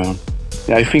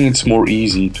I think it's more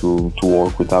easy to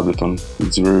work with Ableton.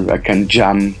 I can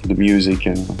jam the music,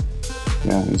 and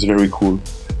it's very cool.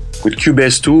 With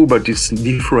Cubase too, but it's a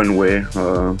different way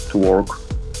to work.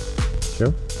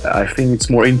 Sure. I think it's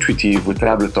more intuitive with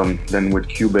Ableton than with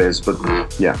Cubase, but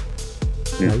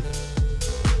Right.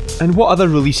 And what other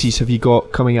releases have you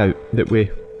got coming out that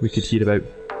we could hear about?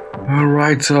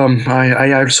 Alright,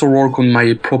 I also work on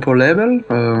my proper label,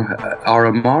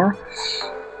 RMR.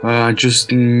 I just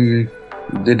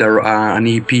did an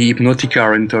EP,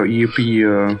 Hypnotica Enter EP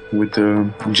with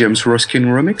James Ruskin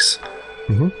remix.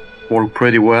 Worked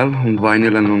pretty well on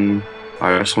vinyl and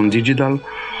on digital.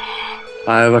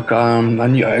 I have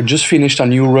I just finished a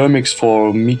new remix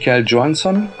for Michael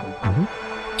Johansson.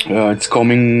 It's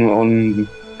coming on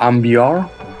MBR,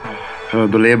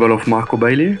 the label of Marco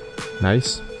Bailey.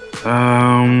 Nice.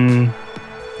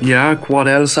 What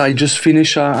else? I just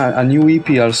finished a new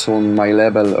EP also on my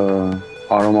label,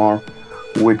 RMR,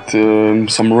 with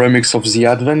some remix of The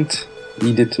Advent.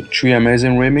 He did 3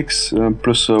 amazing remix,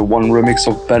 plus 1 remix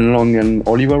of Ben Long and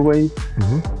Oliver Way.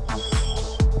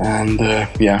 And I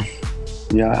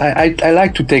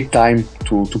like to take time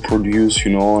to produce,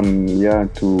 and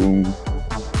to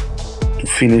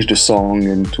finish the song,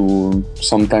 and to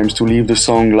sometimes to leave the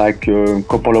song like a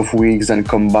couple of weeks and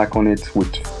come back on it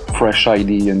with fresh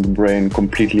idea and brain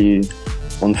completely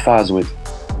on phase with.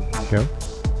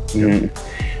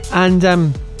 And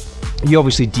you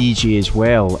obviously DJ as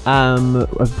well.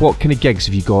 What kind of gigs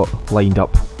have you got lined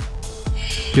up?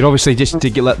 You're obviously, just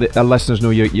to let our listeners know,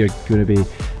 you're going to be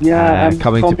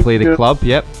coming to play the club.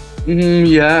 Yep.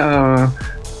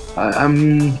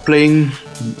 I'm playing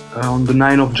on the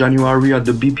 9th of January at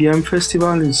the BPM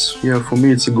festival. For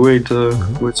me it's a great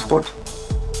spot.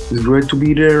 It's great to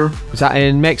be there. Is that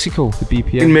in Mexico, the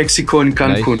BPM? In Mexico, in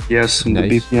Cancun, Nice. Yes, in Nice.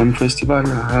 the BPM festival.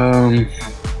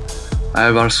 I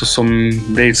have also some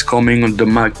dates coming on the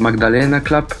Magdalena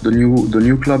Club, the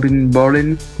new club in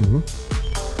Berlin.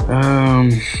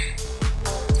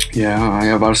 Yeah, I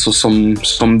have also some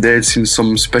dates in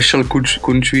some special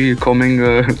country coming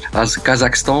as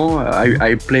Kazakhstan.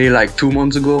 I play like 2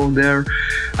 months ago there.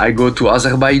 I go to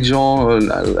Azerbaijan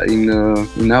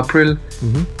in April.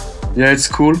 Yeah, it's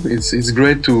cool. It's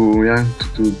great to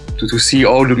see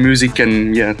all the music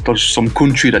and touch some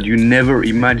country that you never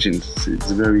imagined.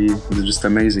 It's just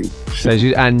amazing. Sounds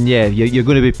good. And yeah, you're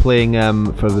going to be playing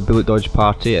for the Bullet Dodge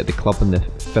party at the club on the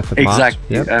 5th of March.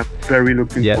 Exactly. Yep. I'm very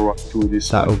looking forward to this.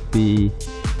 That'll be.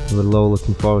 We're all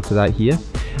looking forward to that here.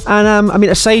 And I mean,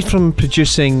 aside from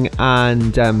producing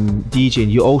and DJing,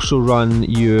 you also run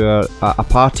a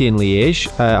party in Liège,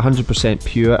 100%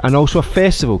 pure, and also a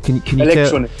festival. Can you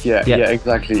electronic? tell? Yeah,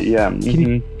 exactly. Yeah.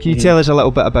 Can you tell us a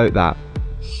little bit about that?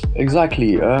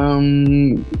 Exactly.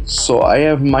 So I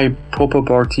have my proper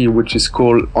party, which is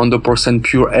called 100%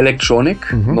 Pure Electronic,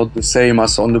 not the same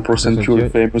as 100% Pure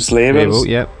famous labels.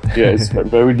 Yeah, it's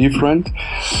very different.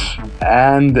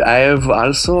 And I have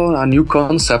also a new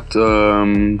concept,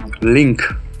 Link,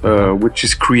 which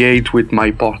is created with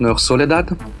my partner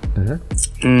Soledad.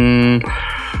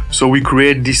 So we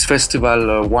created this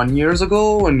festival 1 year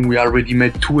ago, and we already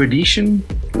made 2 editions.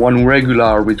 One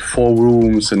regular with 4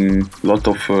 rooms and a lot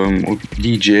of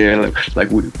DJ.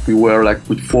 Like we were like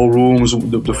with 4 rooms.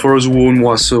 The first room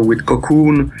was with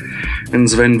Cocoon and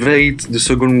Sven Veit. The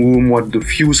second room was the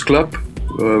Fuse Club.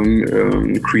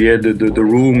 Created the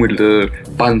room with the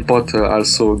Pan Pot,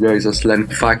 also guys as Len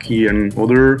Faki and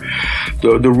other.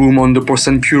 The room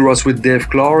 100% Pure was with Dave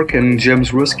Clark and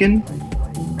James Ruskin.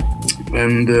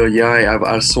 And I have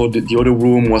also the other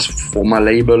room was for my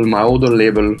other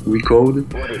label, Recode,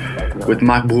 with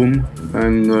Mark Broom.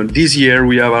 And this year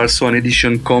we have also an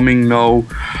edition coming now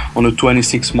on the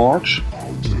 26th March,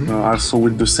 also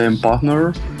with the same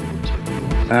partner.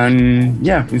 And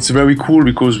it's very cool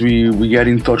because we get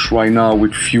in touch right now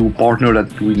with few partners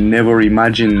that we never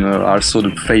imagined. Also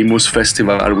the famous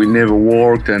festival we never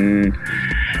worked, and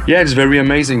it's very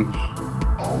amazing.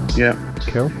 Yeah.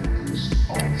 Cool.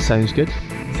 Sounds good.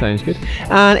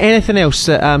 And anything else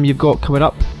that you've got coming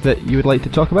up that you would like to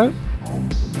talk about?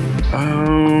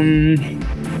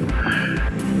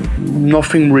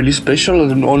 Nothing really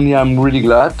special. Only I'm really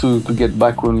glad to get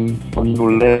back on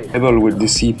your level with the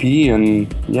CP, and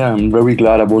I'm very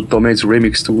glad about Tomate's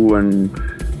remix too. And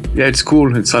it's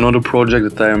cool. It's another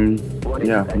project that I'm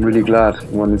really glad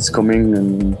when it's coming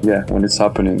and when it's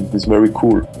happening. It's very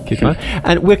cool. Good man.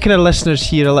 And where can our listeners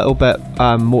hear a little bit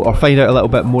more or find out a little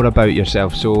bit more about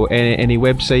yourself? So any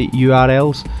website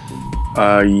URLs?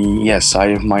 Yes, I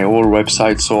have my own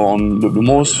website. So on the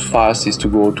most fast is to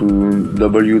go to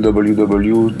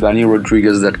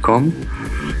www.danyrodriguez.com,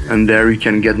 and there you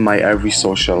can get my every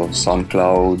social,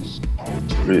 SoundCloud,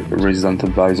 Resident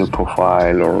Advisor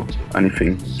profile, or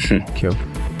anything. Cool.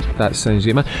 That sounds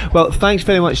good, man. Well, thanks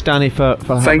very much, Dany, for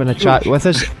having a chat with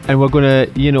us. And we're going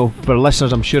to, for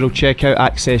listeners, I'm sure will check out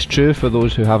Access True for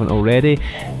those who haven't already.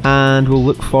 And we'll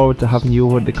look forward to having you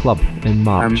over at the club in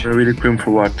March. I'm really looking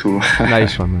forward to.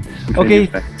 Nice one, man. Okay,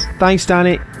 thanks,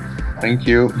 Dany. Thank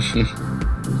you.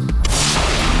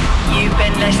 You've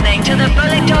been listening to the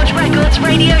Bullet Dodge Records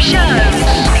radio show.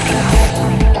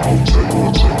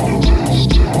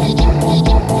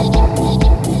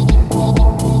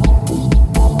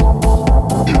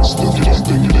 It's the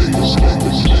thumping bass.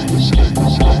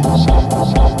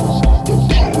 The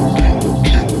pounding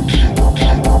kick.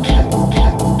 And that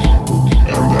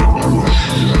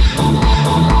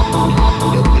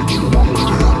makes you wanna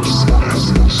dance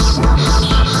as it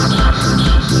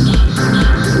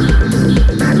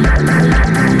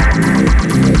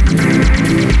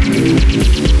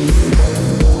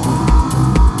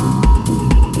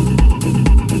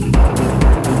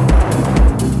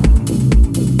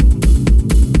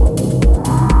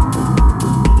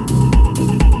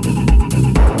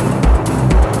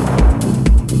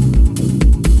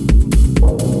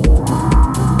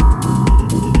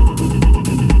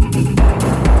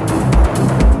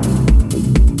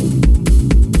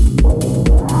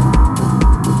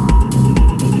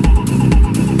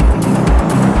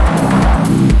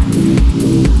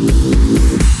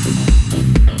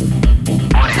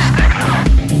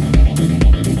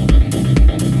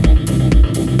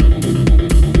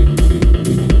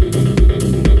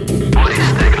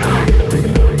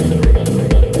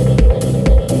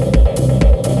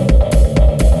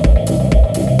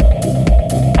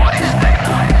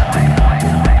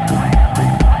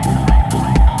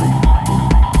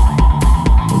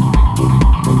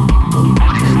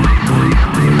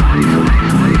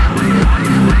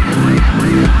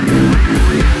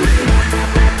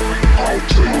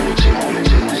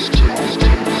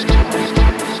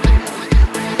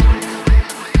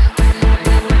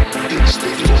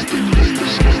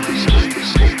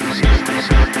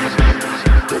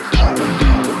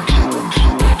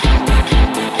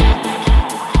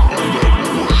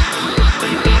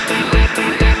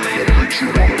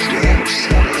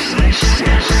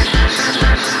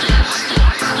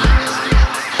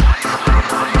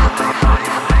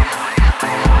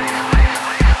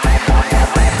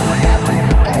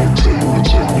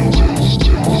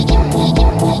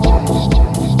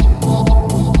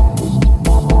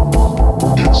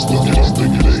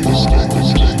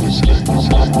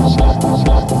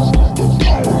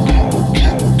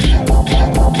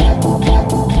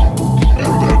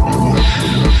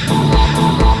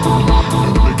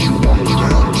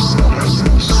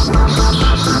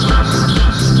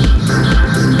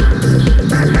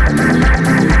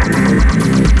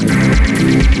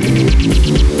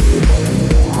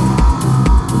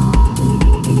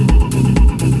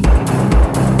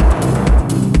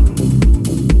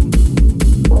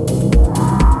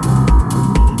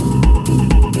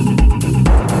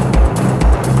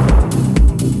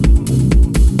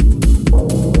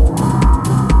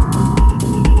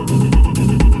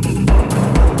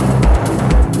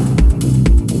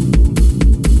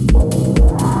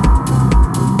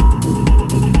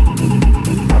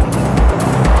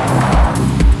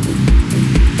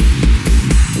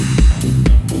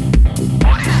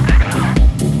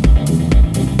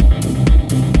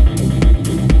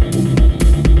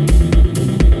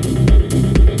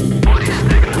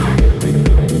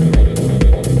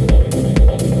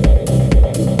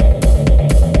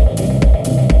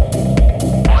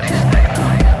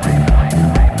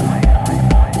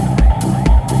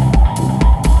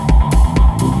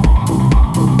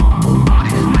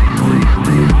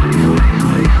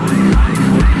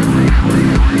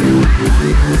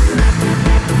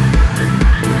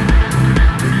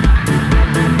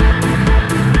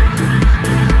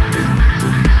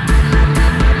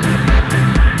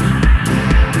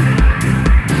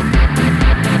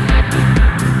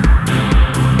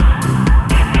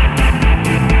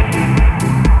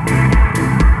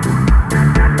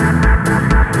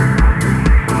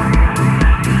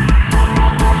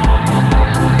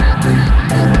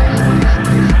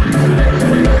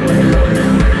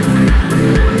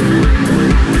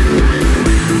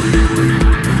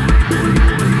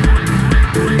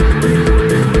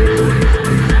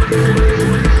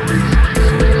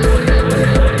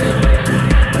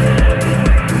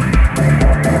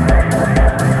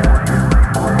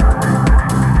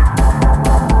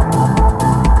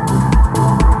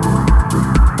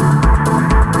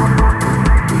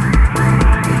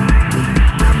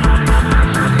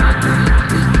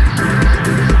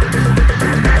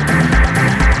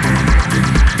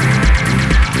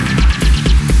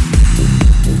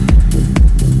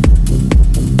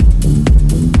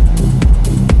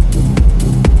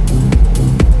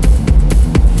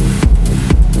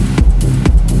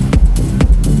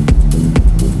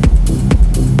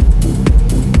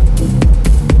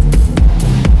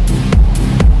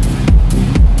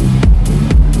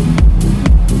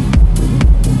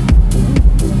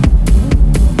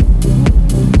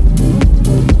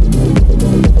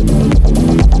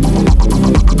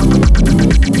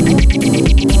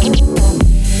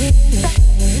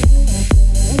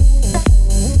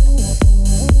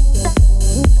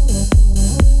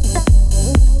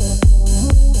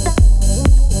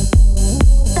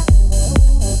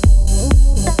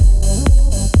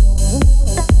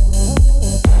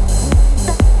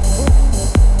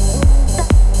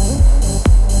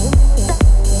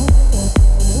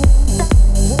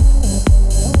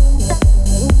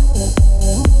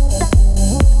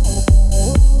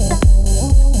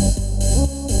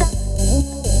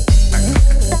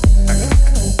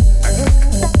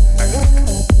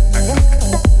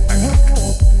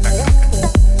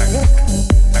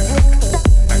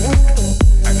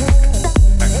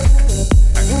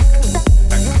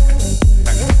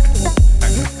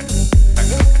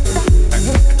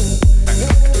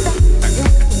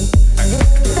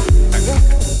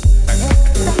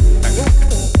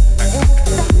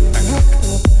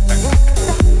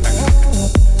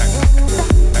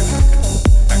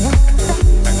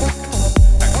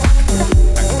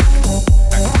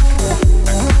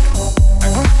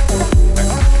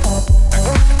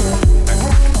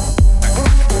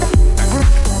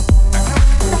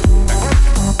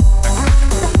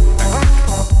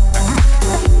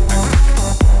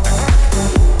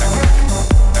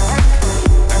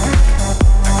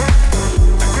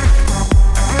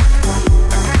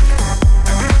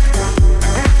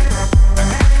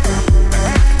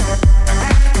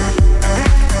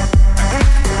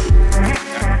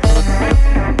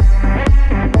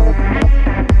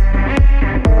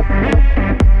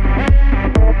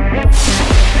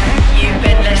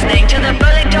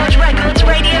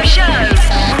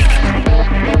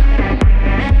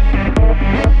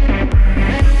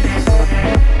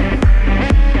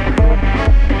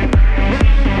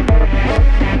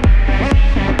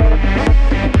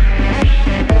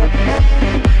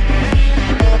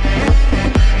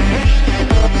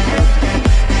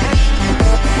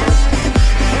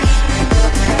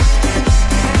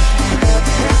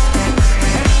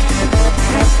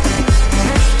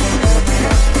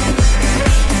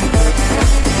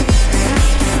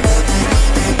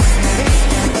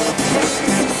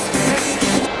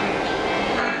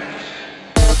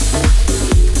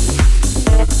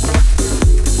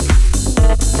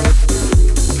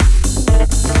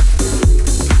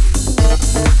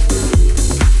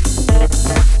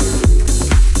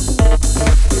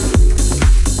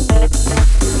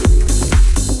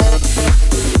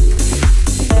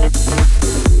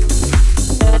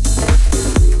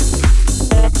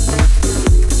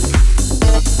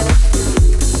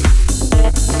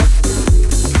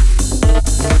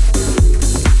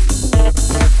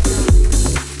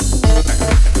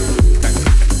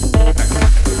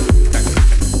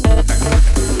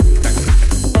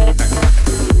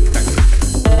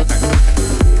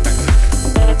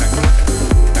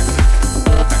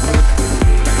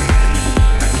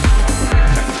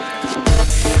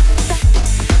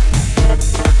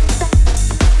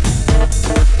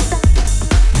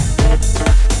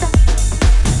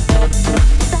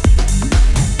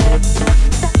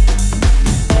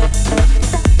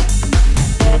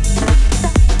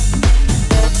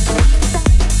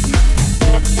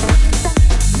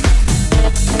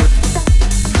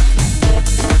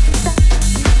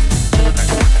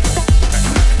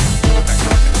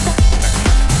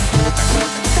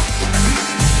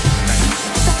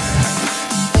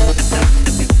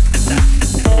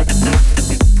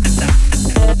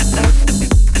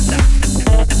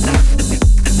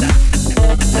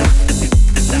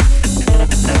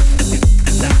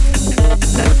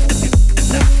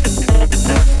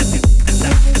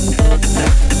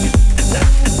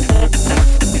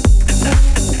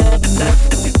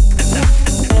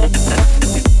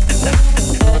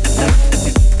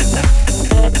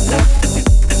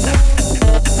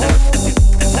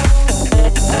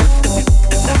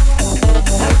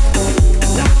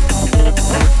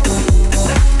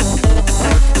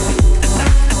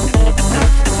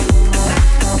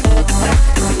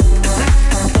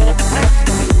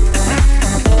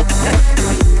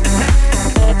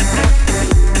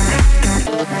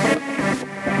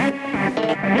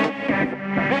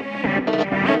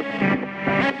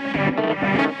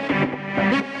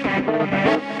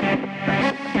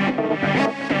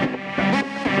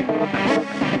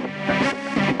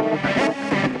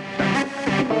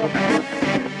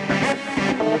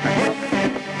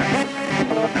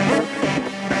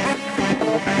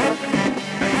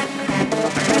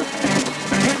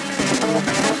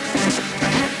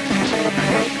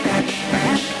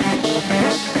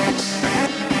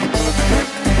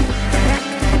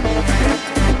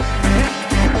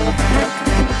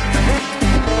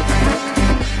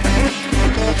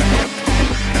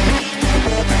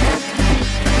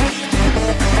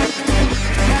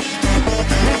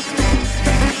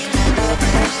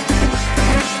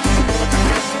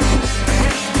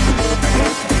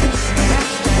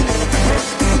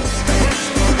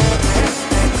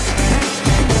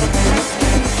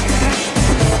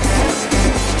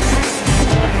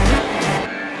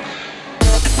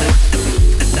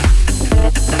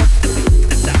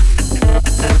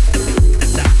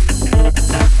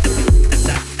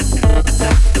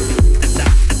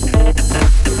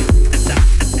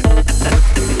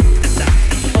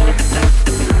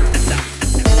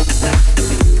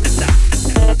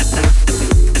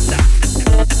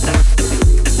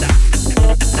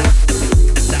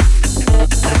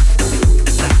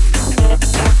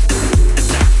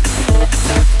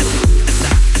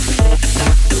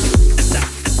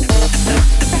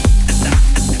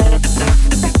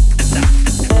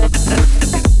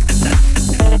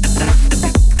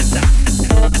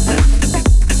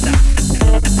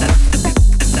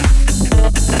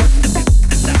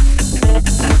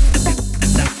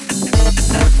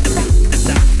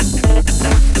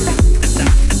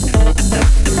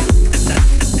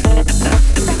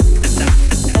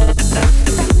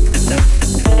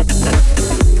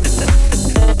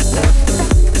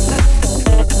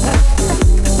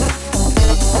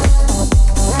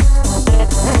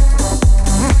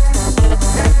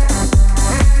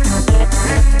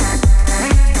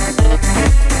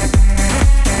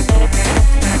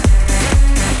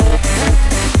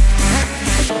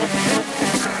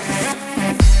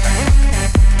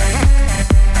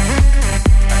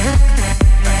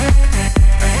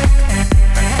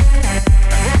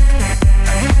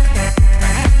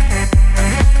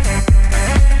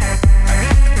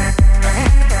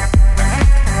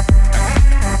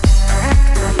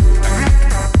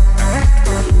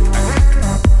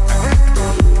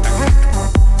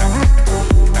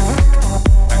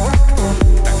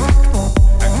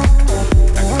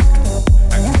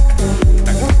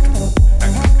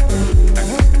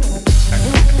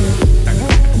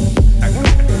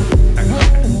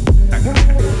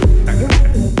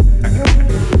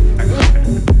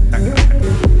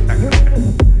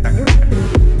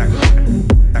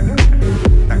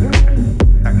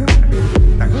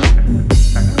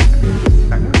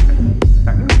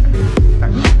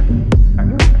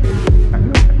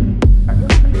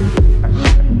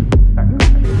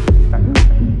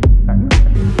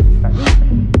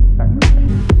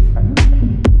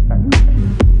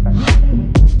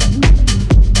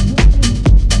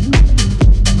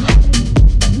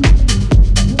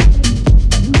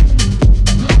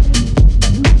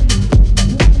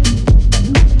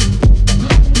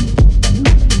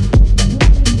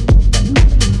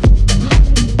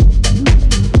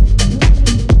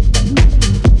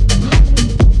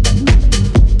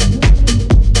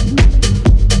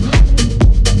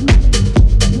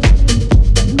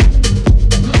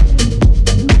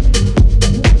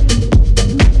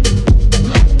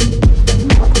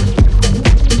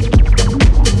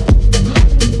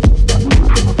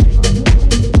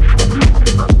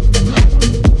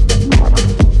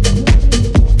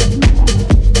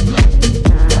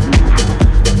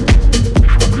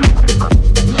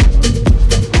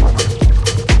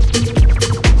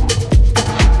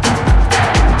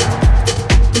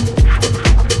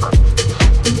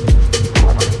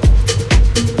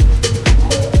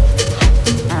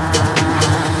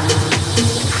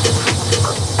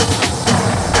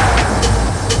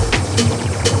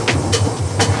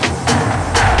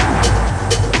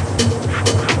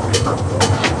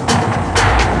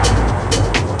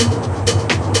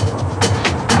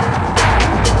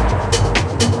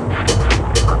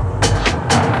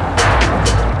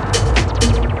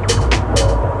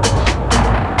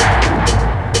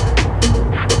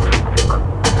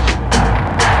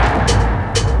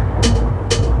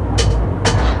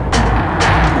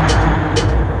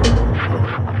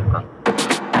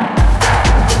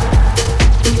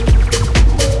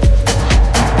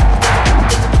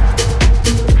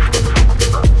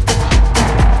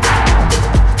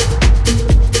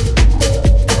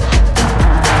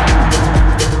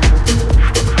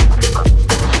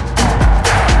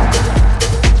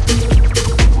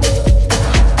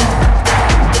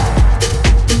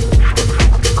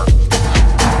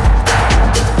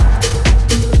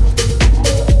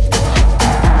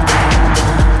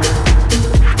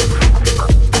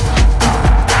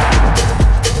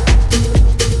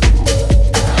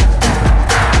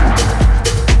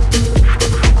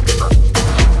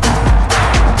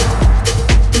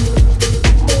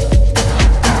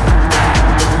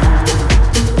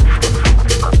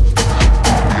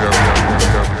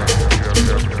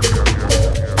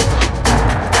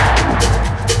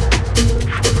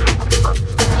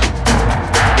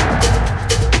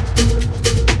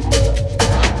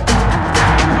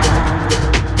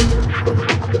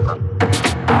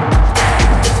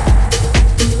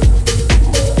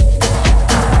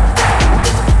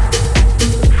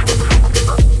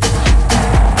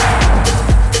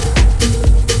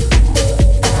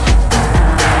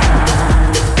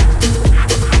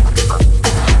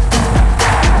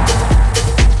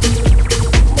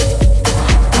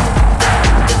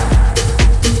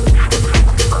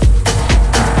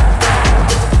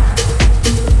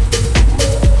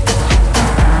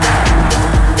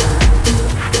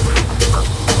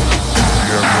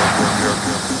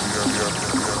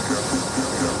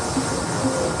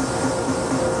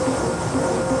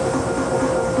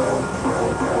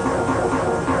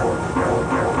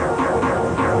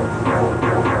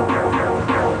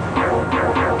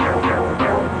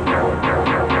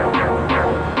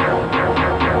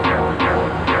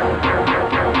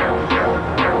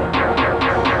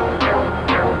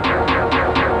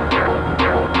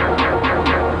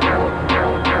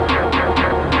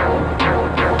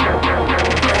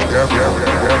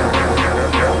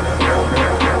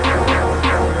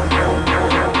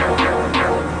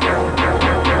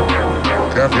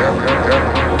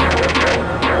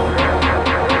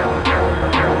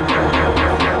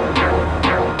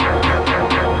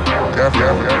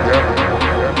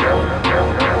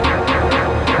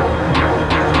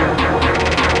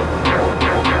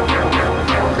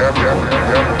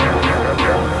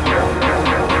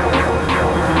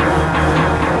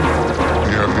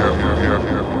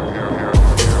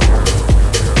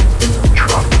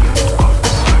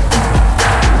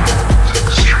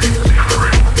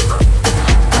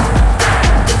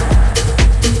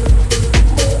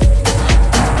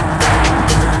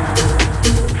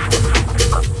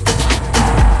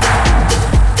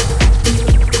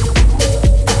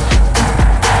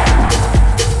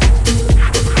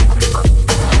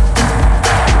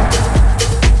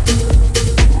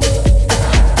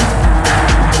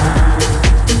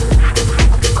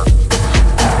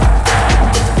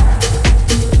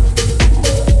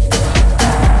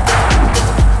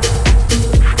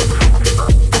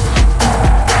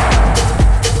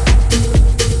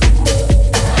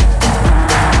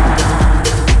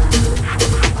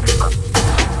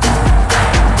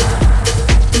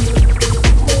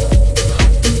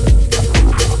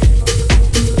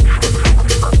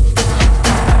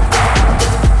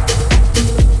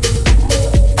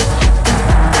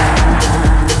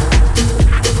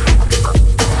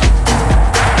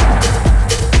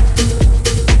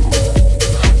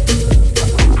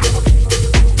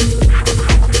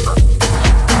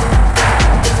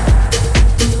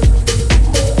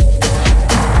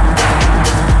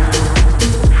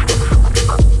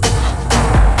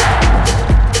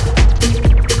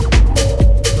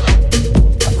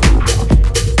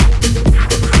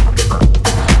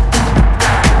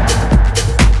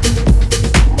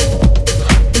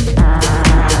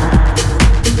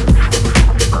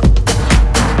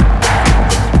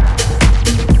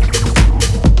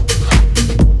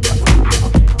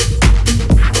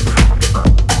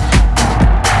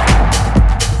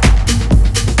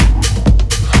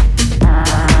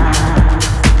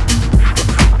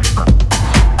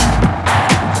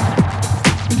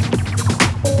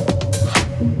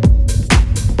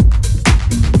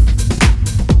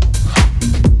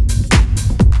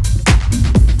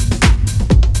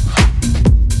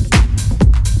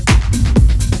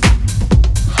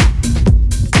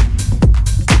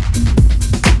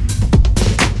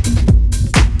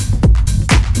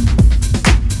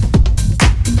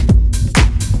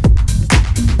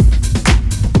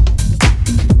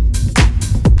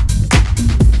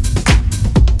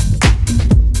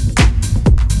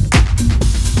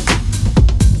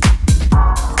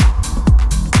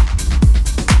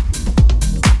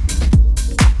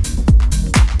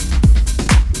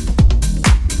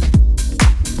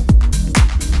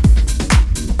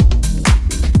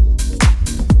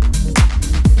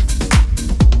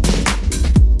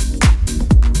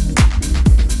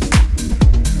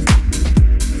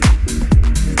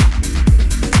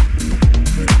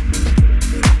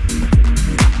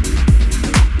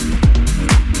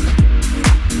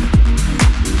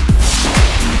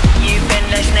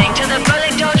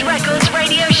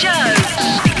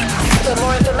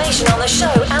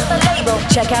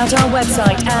check out our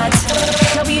website at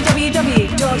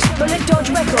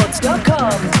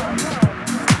www.bulletdodgerecords.com.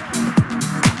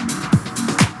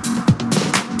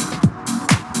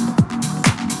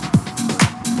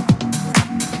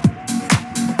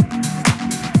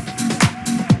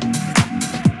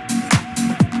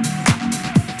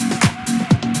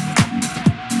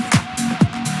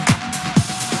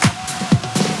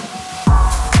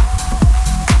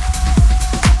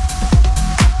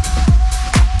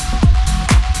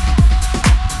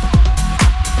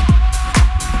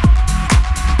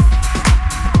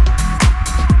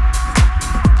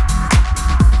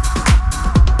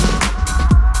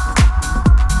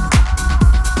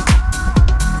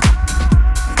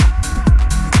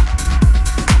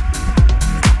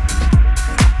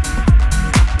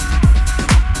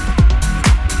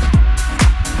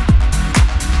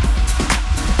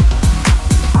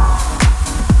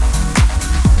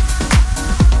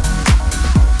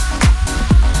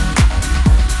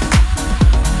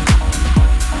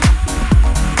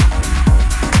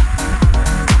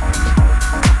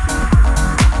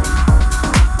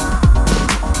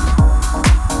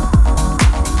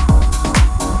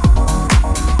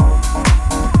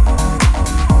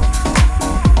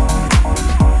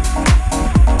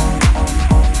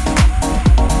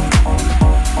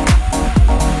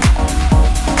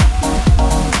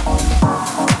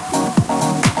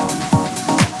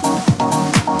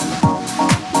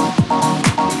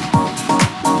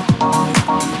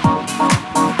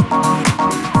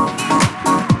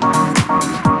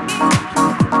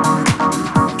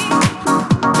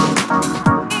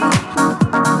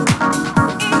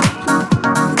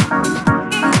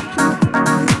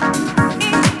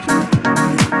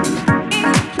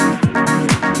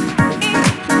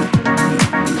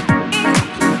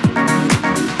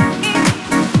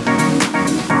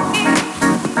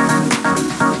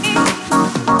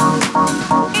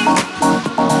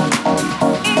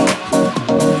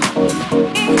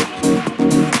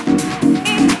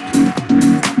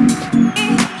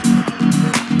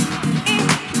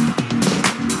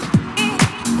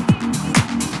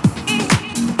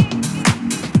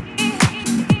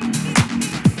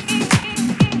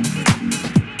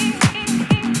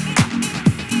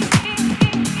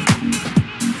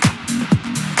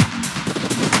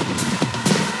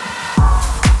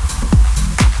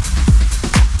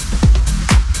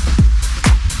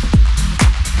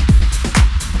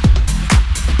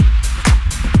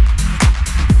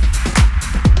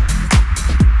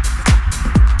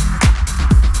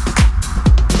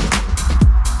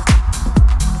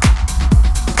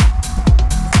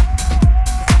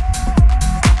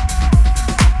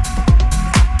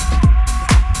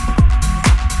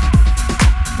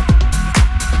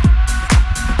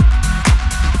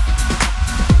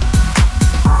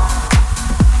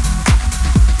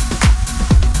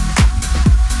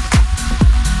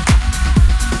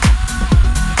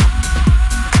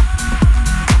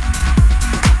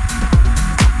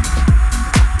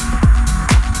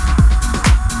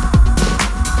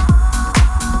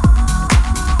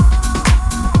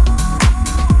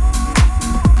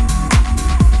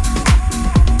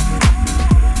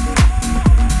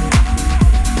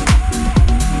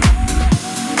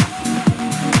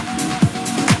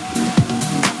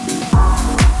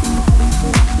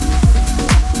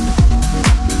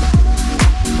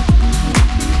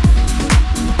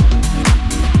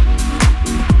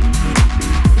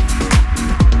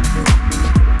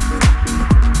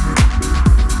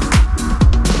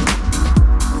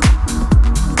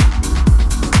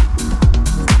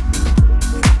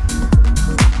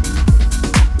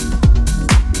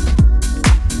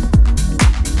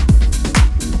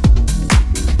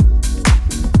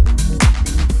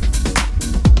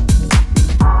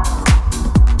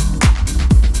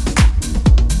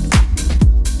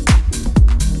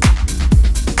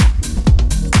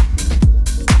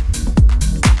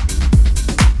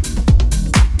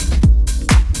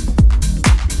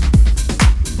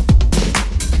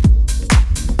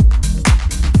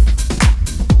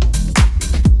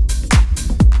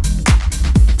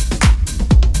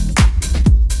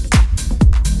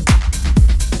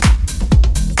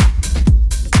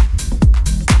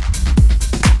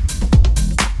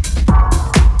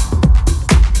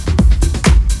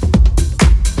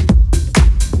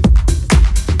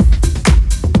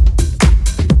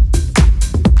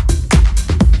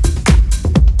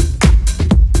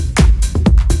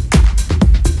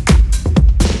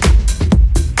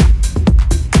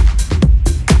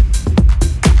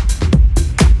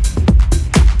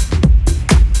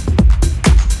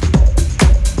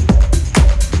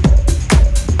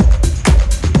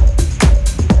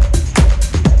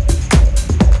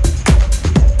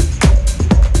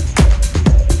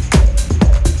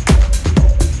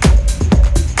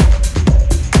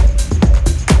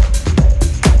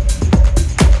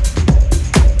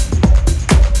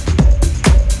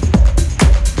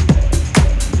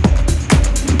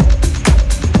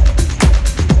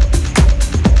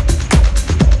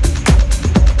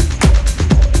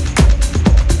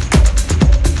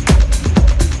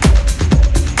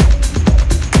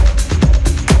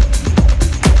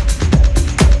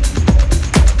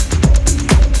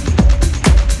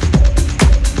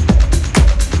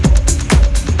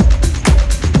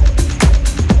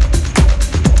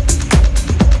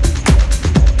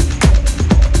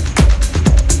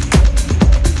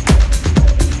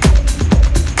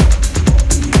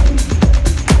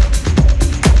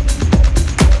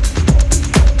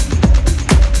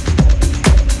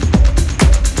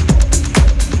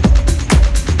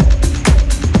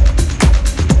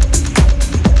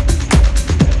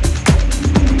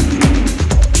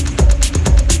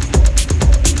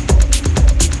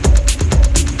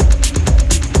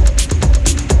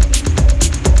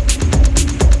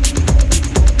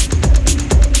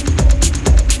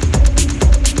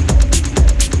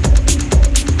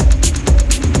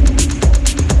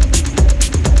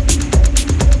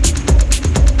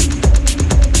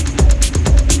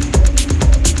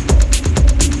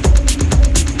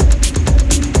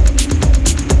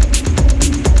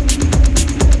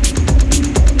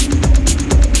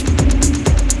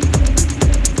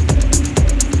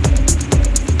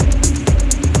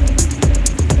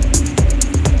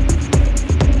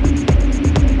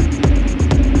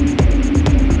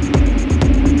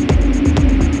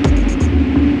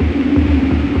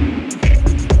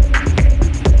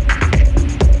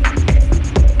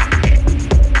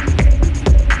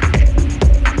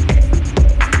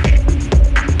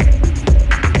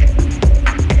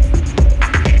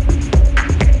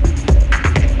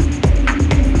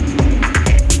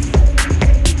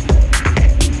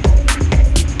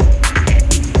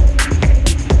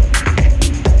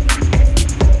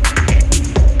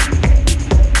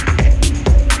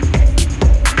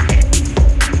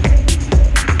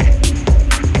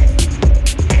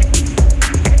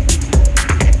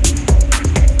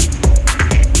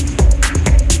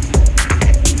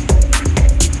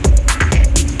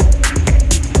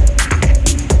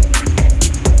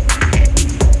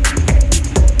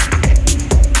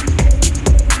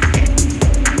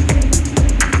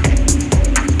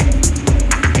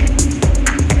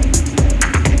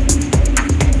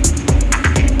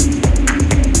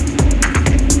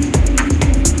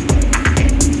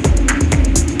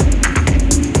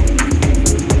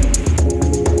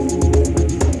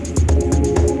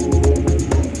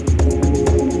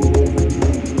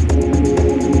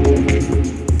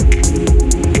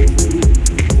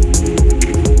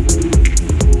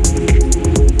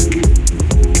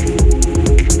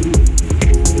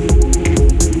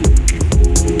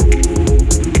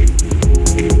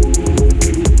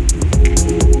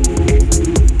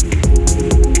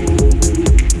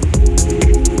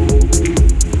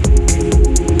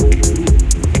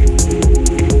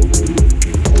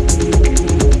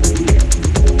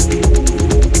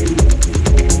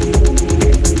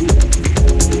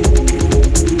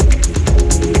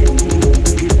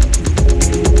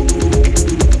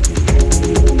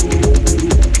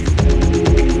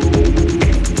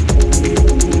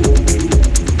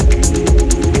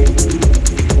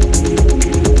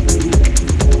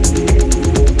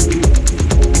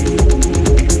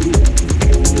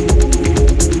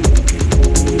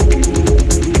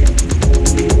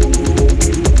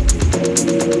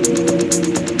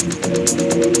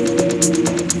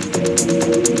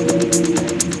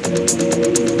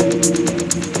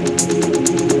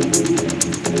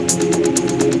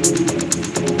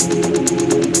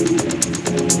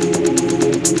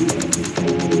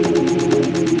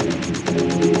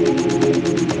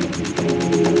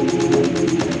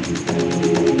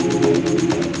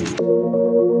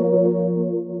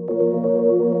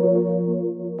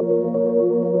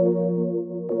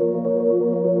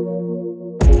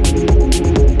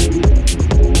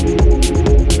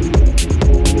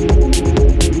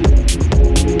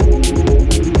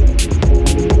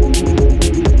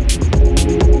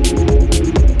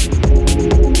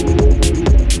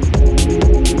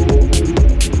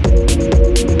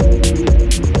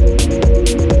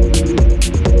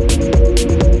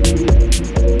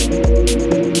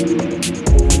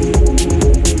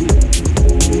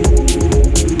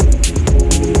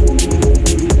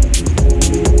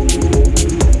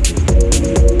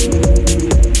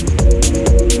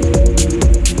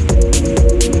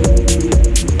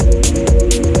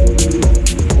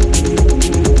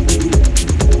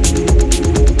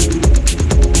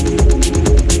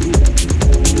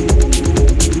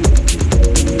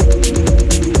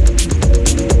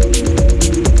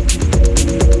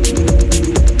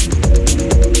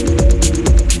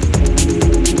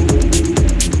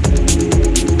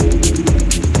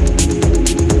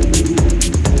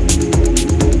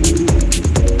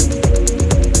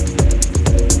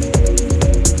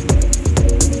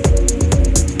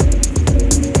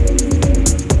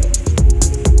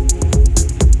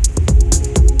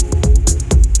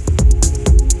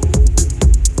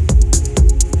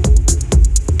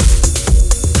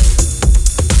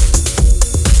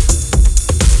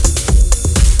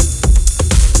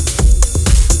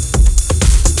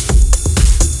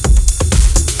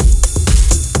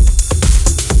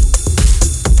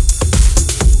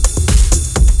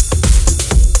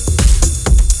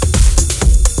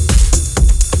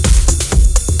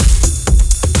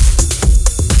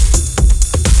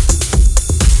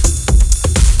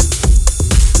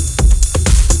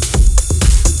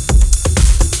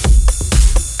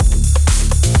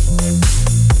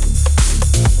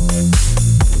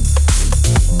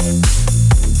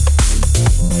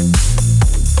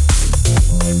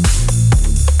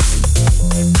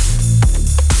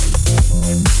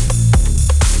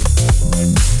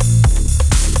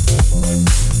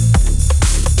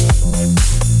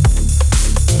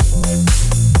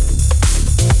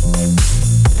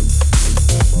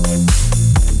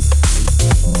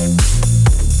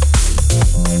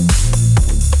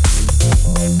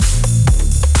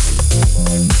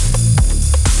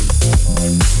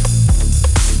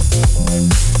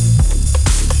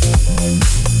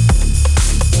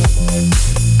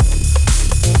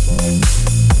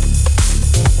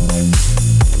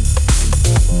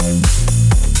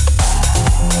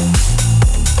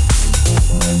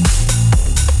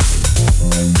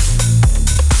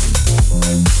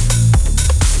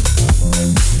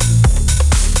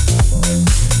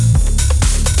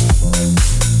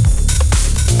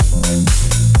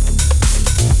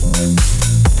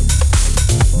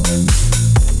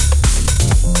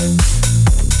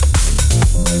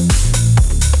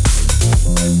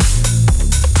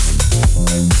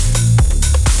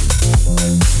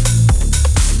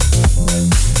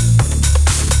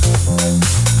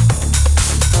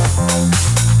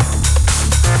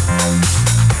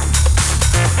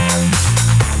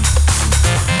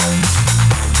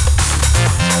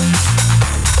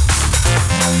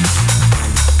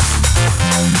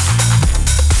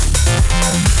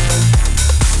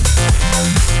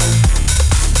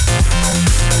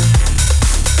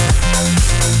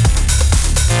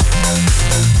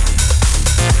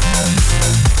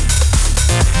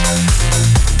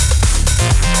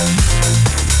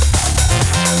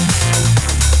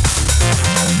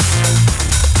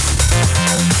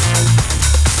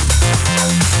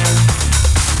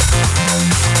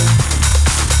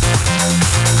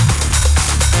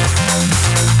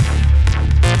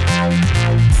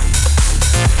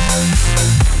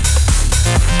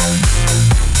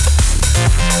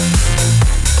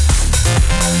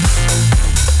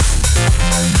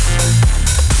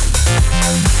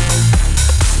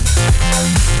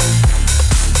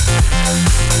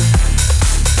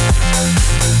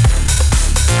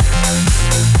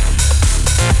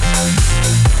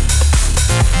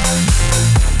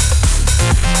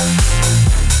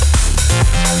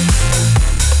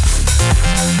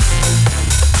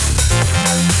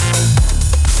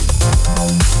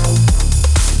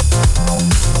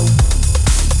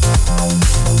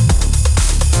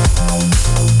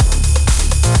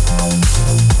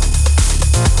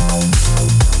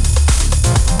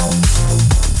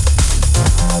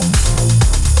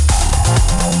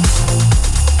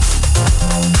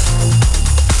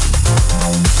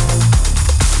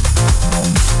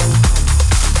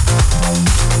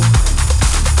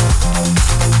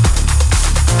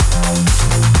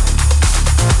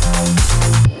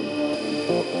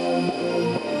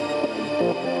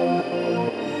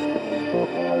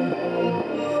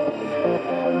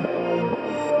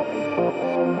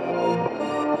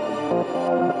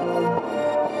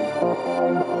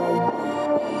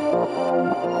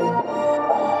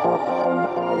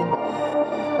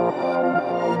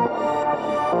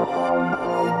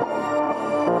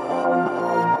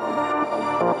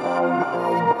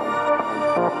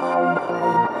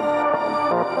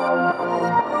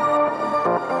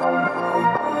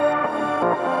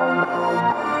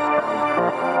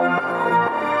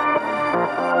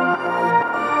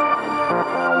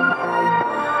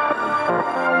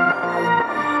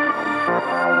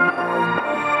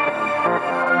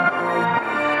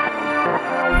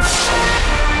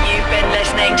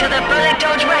 To the Bullet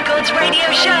Dodge Records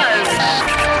radio show.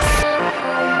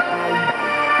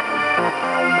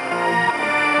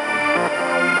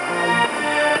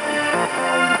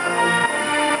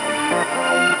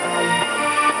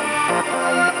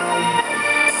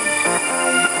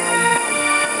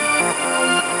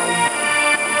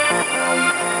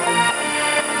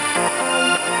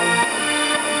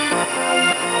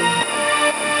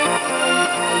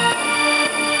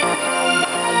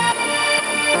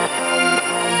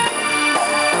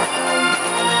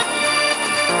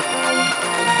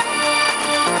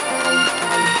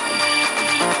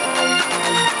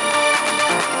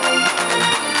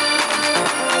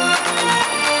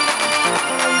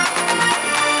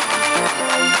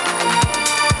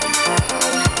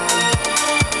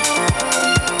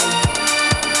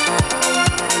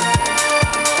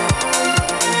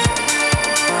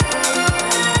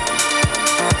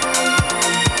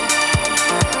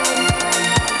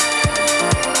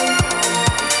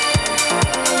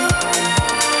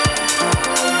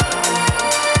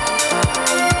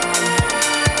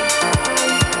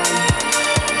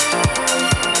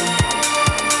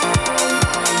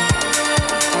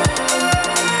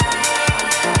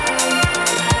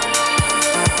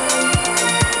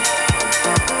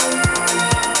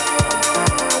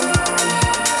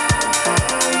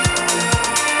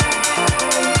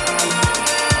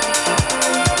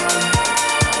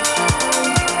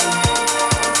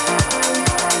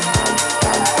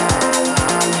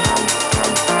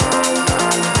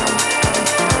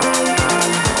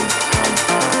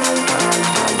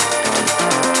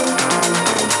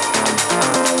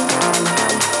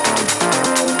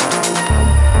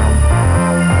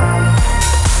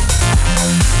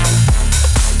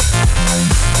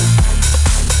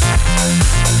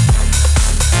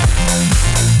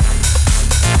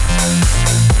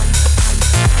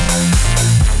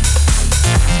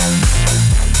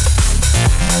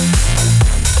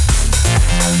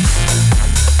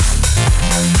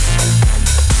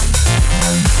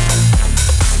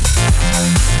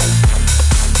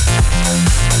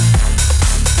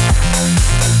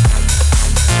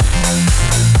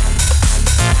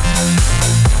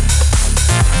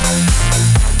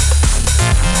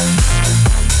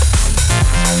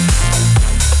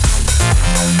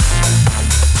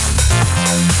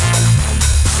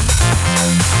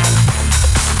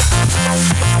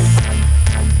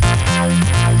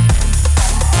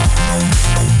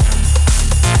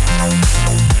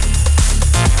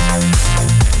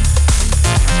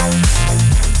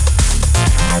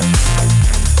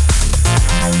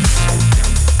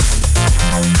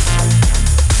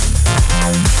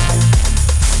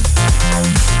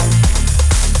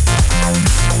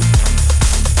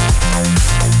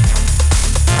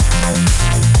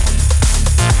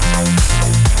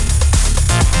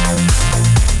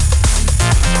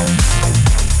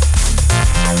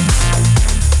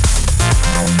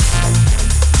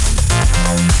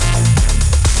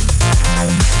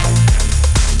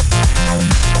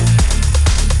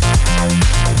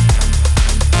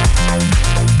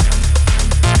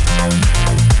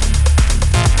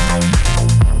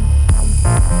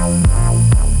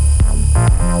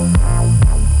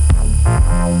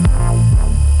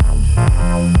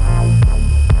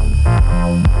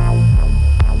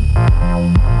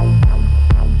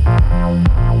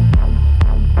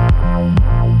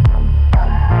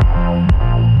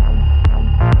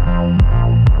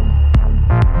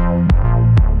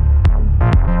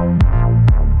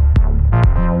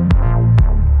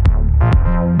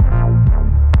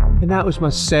 that was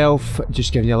myself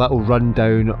just giving you a little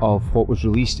rundown of what was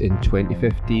released in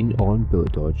 2015 on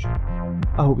Bullet Dodge. I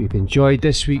hope you've enjoyed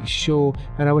this week's show,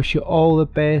 and I wish you all the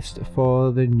best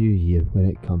for the new year when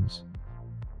it comes.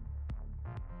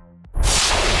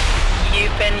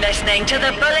 You've been listening to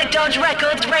the Bullet Dodge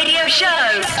Records radio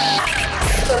show.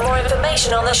 For more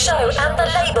information on the show and the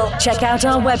label, check out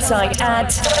our website at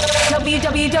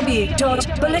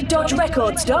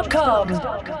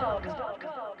www.bulletdodgerecords.com.